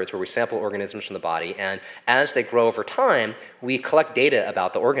records where we sample organisms from the body, and as they grow over time, we collect data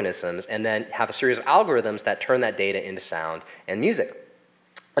about the organisms and then have a series of algorithms that turn that data into sound and music.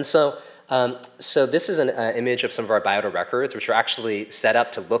 And so this is an image of some of our Biota records, which are actually set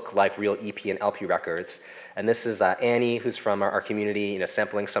up to look like real EP and LP records. And this is Annie, who's from our community,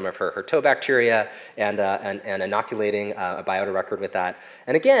 sampling some of her toe bacteria and inoculating a Biota record with that.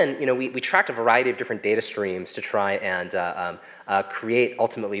 And again, we tracked a variety of different data streams to try and create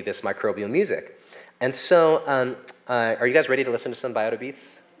ultimately this microbial music. And so, are you guys ready to listen to some Biota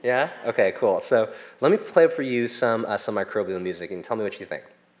Beats? Yeah? Okay, cool. So let me play for you some microbial music and tell me what you think.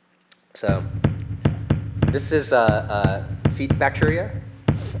 So, This is feet bacteria.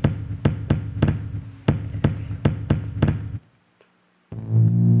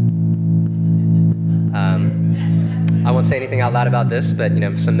 I won't say anything out loud about this, but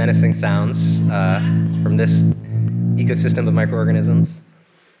some menacing sounds from this ecosystem of microorganisms.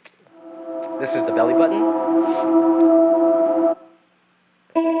 This is the belly button.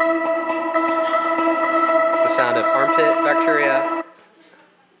 The sound of armpit bacteria.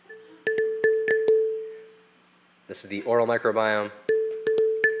 This is the oral microbiome.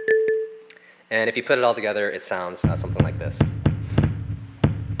 And if you put it all together, it sounds something like this.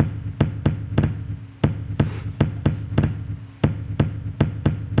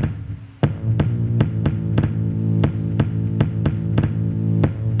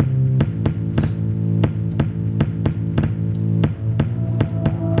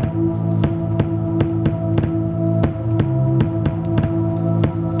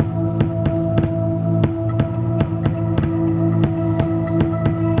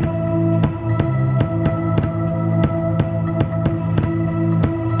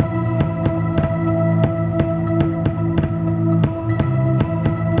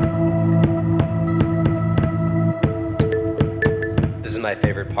 This is my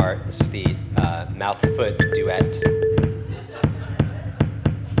favorite part. This is the mouth-foot duet.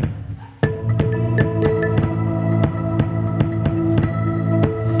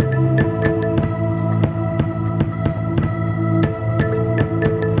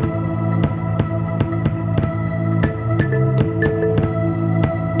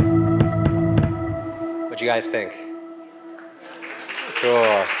 What'd you guys think?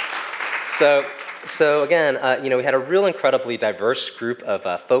 Cool. So again, we had a real incredibly diverse group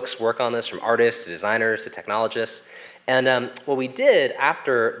of folks work on this, from artists to designers to technologists. And what we did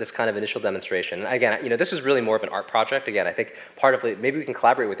after this kind of initial demonstration, and again, this is really more of an art project. Again, I think part of it, maybe we can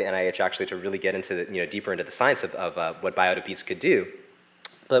collaborate with the NIH actually to really get into the, deeper into the science of what Biota Beats could do.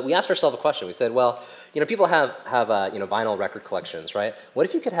 But we asked ourselves a question. We said, well, people have vinyl record collections, right? What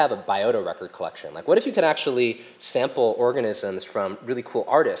if you could have a biota record collection? Like, what if you could actually sample organisms from really cool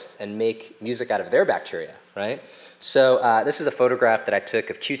artists and make music out of their bacteria, right? So this is a photograph that I took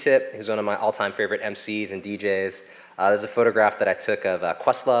of Q-Tip, who's one of my all-time favorite MCs and DJs. There's a photograph that I took of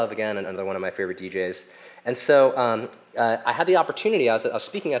Questlove, again, another one of my favorite DJs. And so I had the opportunity, I was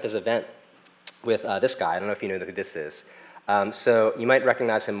speaking at this event with this guy. I don't know if you know who this is. So you might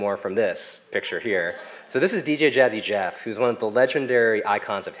recognize him more from this picture here. So this is DJ Jazzy Jeff, who's one of the legendary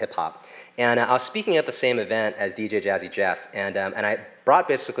icons of hip hop. And I was speaking at the same event as DJ Jazzy Jeff, and I brought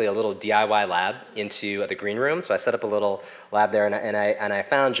basically a little DIY lab into the green room. So I set up a little lab there, and I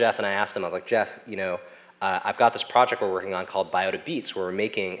found Jeff, and I asked him, I was like, Jeff, I've got this project we're working on called Biota Beats, where we're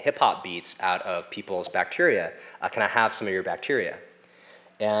making hip hop beats out of people's bacteria. Can I have some of your bacteria?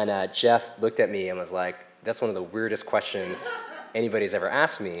 And Jeff looked at me and was like, that's one of the weirdest questions anybody's ever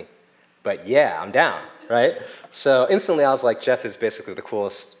asked me, but yeah, I'm down, right? So instantly I was like, Jeff is basically the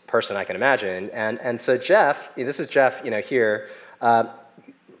coolest person I can imagine. And so Jeff, this is Jeff here,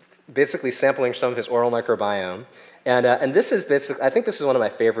 basically sampling some of his oral microbiome. And this is basically, I think this is one of my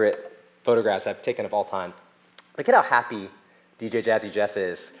favorite photographs I've taken of all time. Look at how happy DJ Jazzy Jeff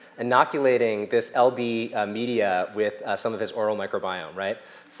is inoculating this LB media with some of his oral microbiome, right?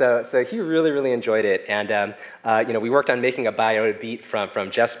 So he really, really enjoyed it. And we worked on making a biota beat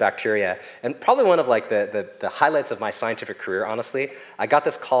from Jeff's bacteria. And probably one of like the highlights of my scientific career, honestly. I got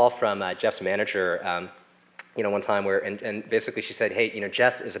this call from Jeff's manager one time where, and basically she said, hey,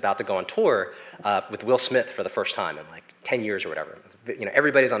 Jeff is about to go on tour with Will Smith for the first time in like 10 years or whatever.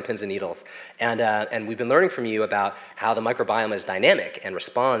 Everybody's on pins and needles. And we've been learning from you about how the microbiome is dynamic and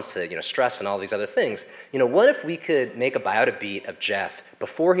responds to stress and all these other things. What if we could make a biota beat of Jeff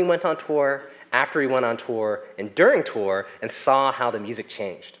before he went on tour, after he went on tour, and during tour, and saw how the music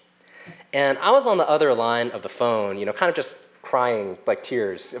changed? And I was on the other line of the phone, kind of just crying like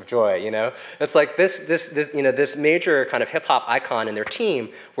tears of joy, It's like this major kind of hip hop icon and their team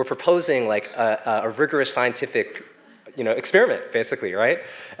were proposing like a rigorous scientific experiment, basically, right?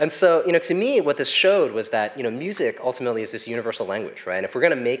 And so, to me, what this showed was that, music ultimately is this universal language, right? And if we're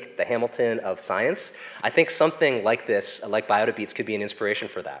going to make the Hamilton of science, I think something like this, like Biota Beats, could be an inspiration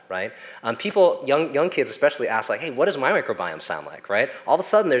for that, right? People, young kids especially, ask like, hey, what does my microbiome sound like, right? All of a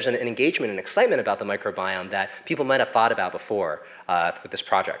sudden, there's an engagement and excitement about the microbiome that people might have thought about before with this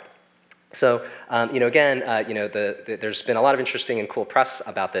project. So, again, there's been a lot of interesting and cool press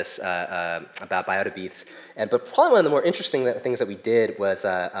about this, about Biota Beats. But probably one of the more interesting things that we did was,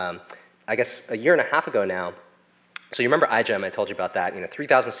 I guess, a year and a half ago now, So you remember iGEM, I told you about that,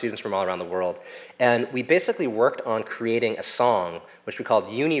 3,000 students from all around the world. And we basically worked on creating a song, which we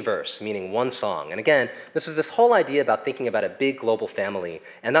called Universe, meaning one song. And again, this was this whole idea about thinking about a big global family.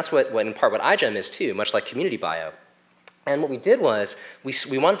 And that's what in part what iGEM is too, much like community bio. And what we did was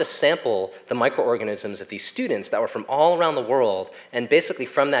we wanted to sample the microorganisms of these students that were from all around the world, and basically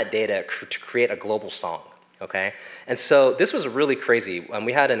from that data to create a global song. Okay? And so this was really crazy.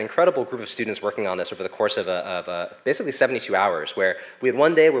 We had an incredible group of students working on this over the course of basically 72 hours, where we had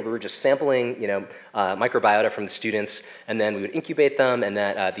one day where we were just sampling microbiota from the students, and then we would incubate them, and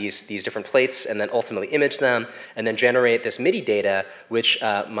then these different plates, and then ultimately image them, and then generate this MIDI data, which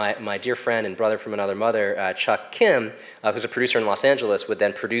my dear friend and brother from another mother, Chuck Kim, who's a producer in Los Angeles, would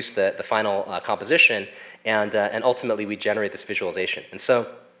then produce the final composition, and ultimately we generate this visualization. And so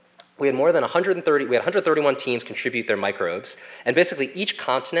we had more than 131 teams contribute their microbes, and basically each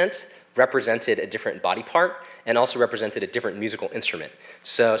continent represented a different body part and also represented a different musical instrument.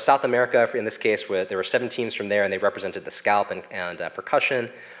 So South America, in this case, there were 7 teams from there, and they represented the scalp and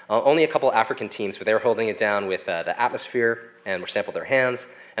percussion. Only a couple African teams, but they were holding it down with the atmosphere and were sampled their hands,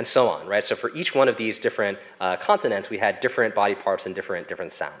 and so on, right? So for each one of these different continents, we had different body parts and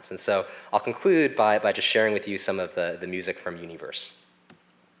different sounds. And so I'll conclude by just sharing with you some of the music from Universe.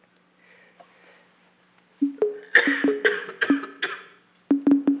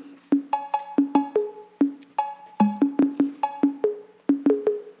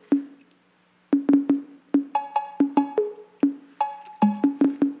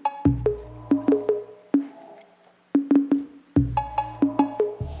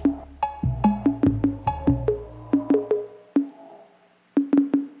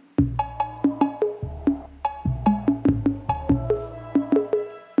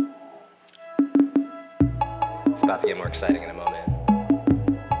 It's about to get more exciting in a moment.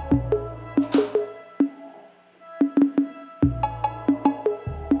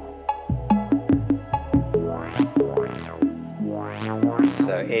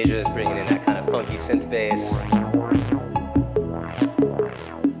 So Asia is bringing in that kind of funky synth bass.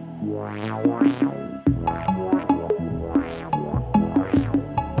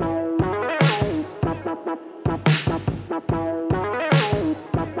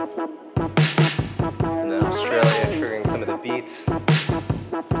 And then Australia triggering some of the beats.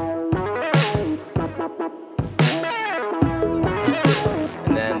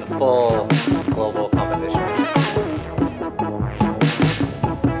 And then the full global composition.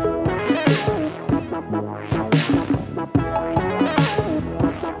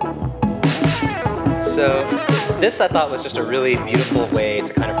 So this, I thought, was just a really beautiful way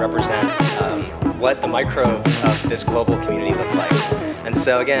to kind of represent what the microbes of this global community look like. And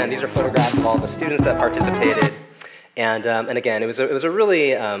so again, these are photographs of all the students that participated. And again, it was a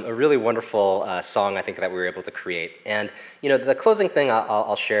really wonderful song, I think, that we were able to create. And the closing thing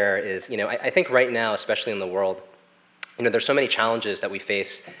I'll share is, I think right now, especially in the world, there's so many challenges that we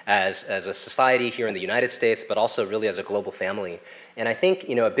face as a society here in the United States, but also really as a global family. And I think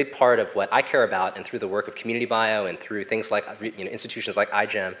a big part of what I care about, and through the work of community bio and through things like institutions like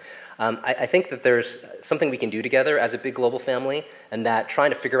iGEM, I think that there's something we can do together as a big global family, and that trying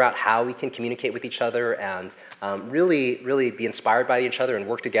to figure out how we can communicate with each other and really be inspired by each other and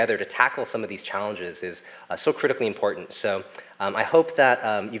work together to tackle some of these challenges is so critically important. So I hope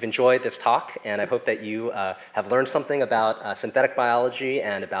that you've enjoyed this talk, and I hope that you have learned something about synthetic biology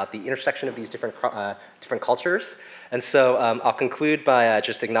and about the intersection of these different cultures. And so I'll conclude by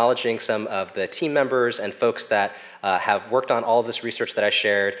just acknowledging some of the team members and folks that have worked on all of this research that I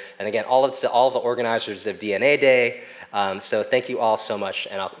shared, and again, all of the organizers of DNA Day. So thank you all so much,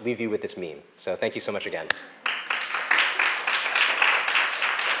 and I'll leave you with this meme. So thank you so much again.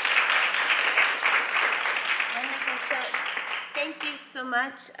 So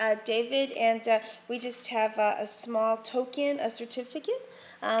much, David, and we just have a small token, a certificate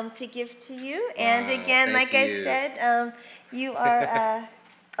to give to you. And again, like I said, you are.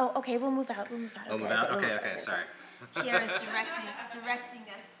 Oh, okay. We'll move out. We'll move out. Oh, move out. Okay. Sorry. Kiara is directing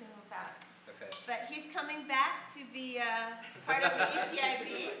us to move out. Okay. But he's coming back to be part of the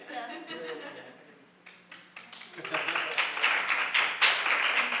ECIB. So.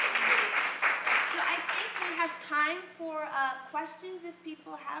 We have time for questions if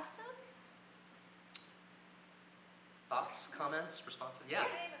people have them. Thoughts, comments, responses? Yeah. I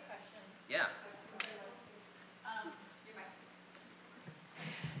have a question. Yeah.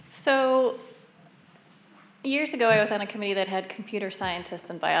 So years ago, I was on a committee that had computer scientists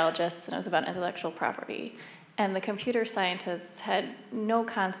and biologists, and it was about intellectual property. And the computer scientists had no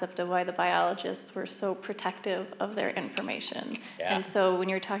concept of why the biologists were so protective of their information. Yeah. And so when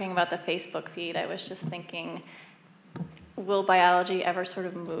you're talking about the Facebook feed, I was just thinking, will biology ever sort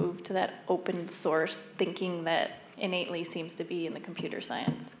of move to that open source thinking that innately seems to be in the computer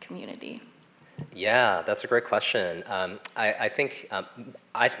science community? Yeah, that's a great question. I think,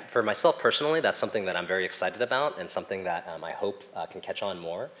 for myself personally, that's something that I'm very excited about and something that I hope can catch on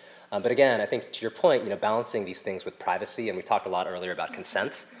more. But again, I think to your point, balancing these things with privacy, and we talked a lot earlier about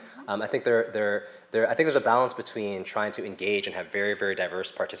consent. I think I think there's a balance between trying to engage and have very, very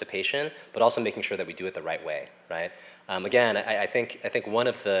diverse participation, but also making sure that we do it the right way, right? Again, I think one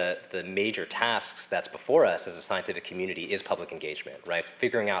of the major tasks that's before us as a scientific community is public engagement, right?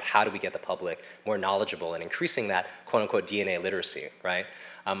 Figuring out how do we get the public more knowledgeable and increasing that quote unquote DNA literacy, right?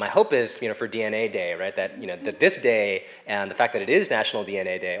 My hope is, for DNA Day, right, that that this day and the fact that it is National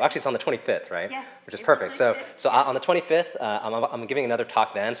DNA Day. Well, actually, it's on the 25th, right? Yes. Which is perfect. So on the 25th, I'm giving another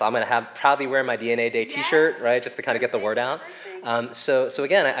talk then. So I'm going to proudly wear my DNA Day T-shirt, right, just to kind of get the word out. So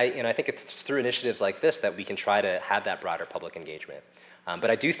again, I think it's through initiatives like this that we can try to have that broader public engagement.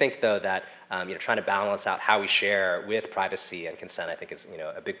 But I do think, though, that trying to balance out how we share with privacy and consent, I think, is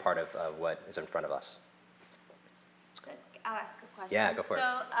a big part of what is in front of us. Good. I'll ask a question. Yeah, go for it.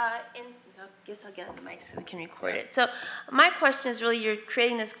 I guess I'll get on the mic so we can record it. So my question is really, you're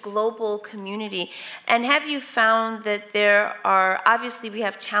creating this global community, and have you found that there are, obviously we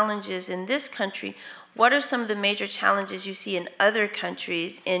have challenges in this country. What are some of the major challenges you see in other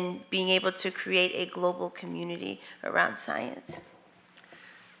countries in being able to create a global community around science?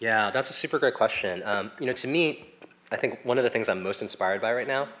 Yeah, that's a super great question. To me, I think one of the things I'm most inspired by right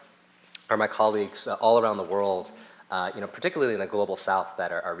now are my colleagues all around the world, particularly in the global south,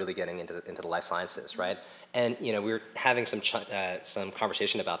 that are really getting into the life sciences, right? And we were having some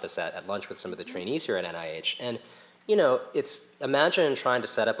conversation about this at lunch with some of the trainees here at NIH, and imagine trying to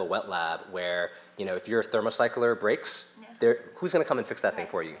set up a wet lab where if your thermocycler breaks, who's going to come and fix that thing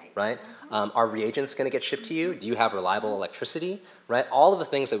for you, right? Are reagents going to get shipped to you? Do you have reliable electricity, right? All of the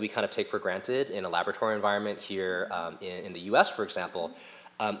things that we kind of take for granted in a laboratory environment here in the US, for example,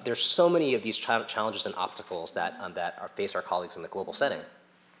 there's so many of these challenges and obstacles that face our colleagues in the global setting.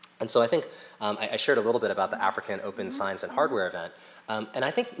 And so I think I shared a little bit about the African Open Science and Hardware event. And I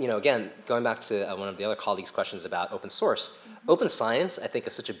think, again, going back to one of the other colleagues' questions about open source, open science, I think,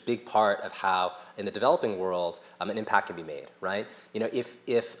 is such a big part of how, in the developing world, an impact can be made, right? If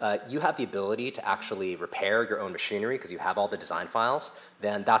you have the ability to actually repair your own machinery because you have all the design files,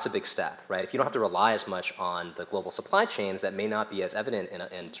 then that's a big step, right? If you don't have to rely as much on the global supply chains that may not be as evident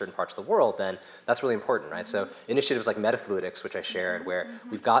in certain parts of the world, then that's really important, right? So initiatives like metafluidics, which I shared, where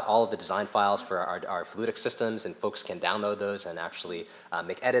we've got all of the design files for our fluidic systems, and folks can download those and actually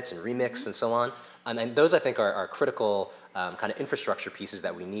make edits and remix and so on. And those, I think, are critical kind of infrastructure pieces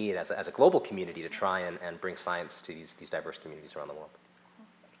that we need as a global community to try and bring science to these diverse communities around the world.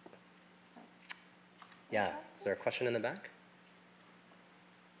 Yeah, is there a question in the back?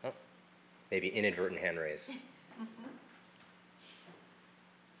 Oh, maybe inadvertent hand raise.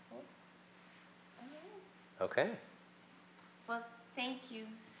 Okay. Well, thank you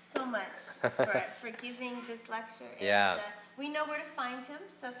so much for giving this lecture. Yeah. And, we know where to find him,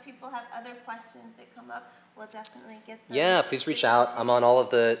 so if people have other questions that come up, we'll definitely get them. Yeah, please reach out. I'm on all of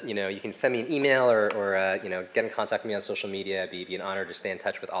the, you can send me an email or get in contact with me on social media. It'd be an honor to stay in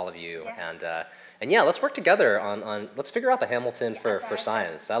touch with all of you. Yes. And yeah, let's work together on let's figure out the Hamilton for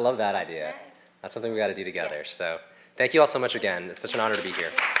science. I love that idea. Right. That's something we got to do together. Yes. So thank you all so much again. It's such an honor to be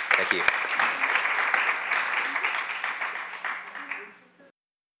here. Thank you.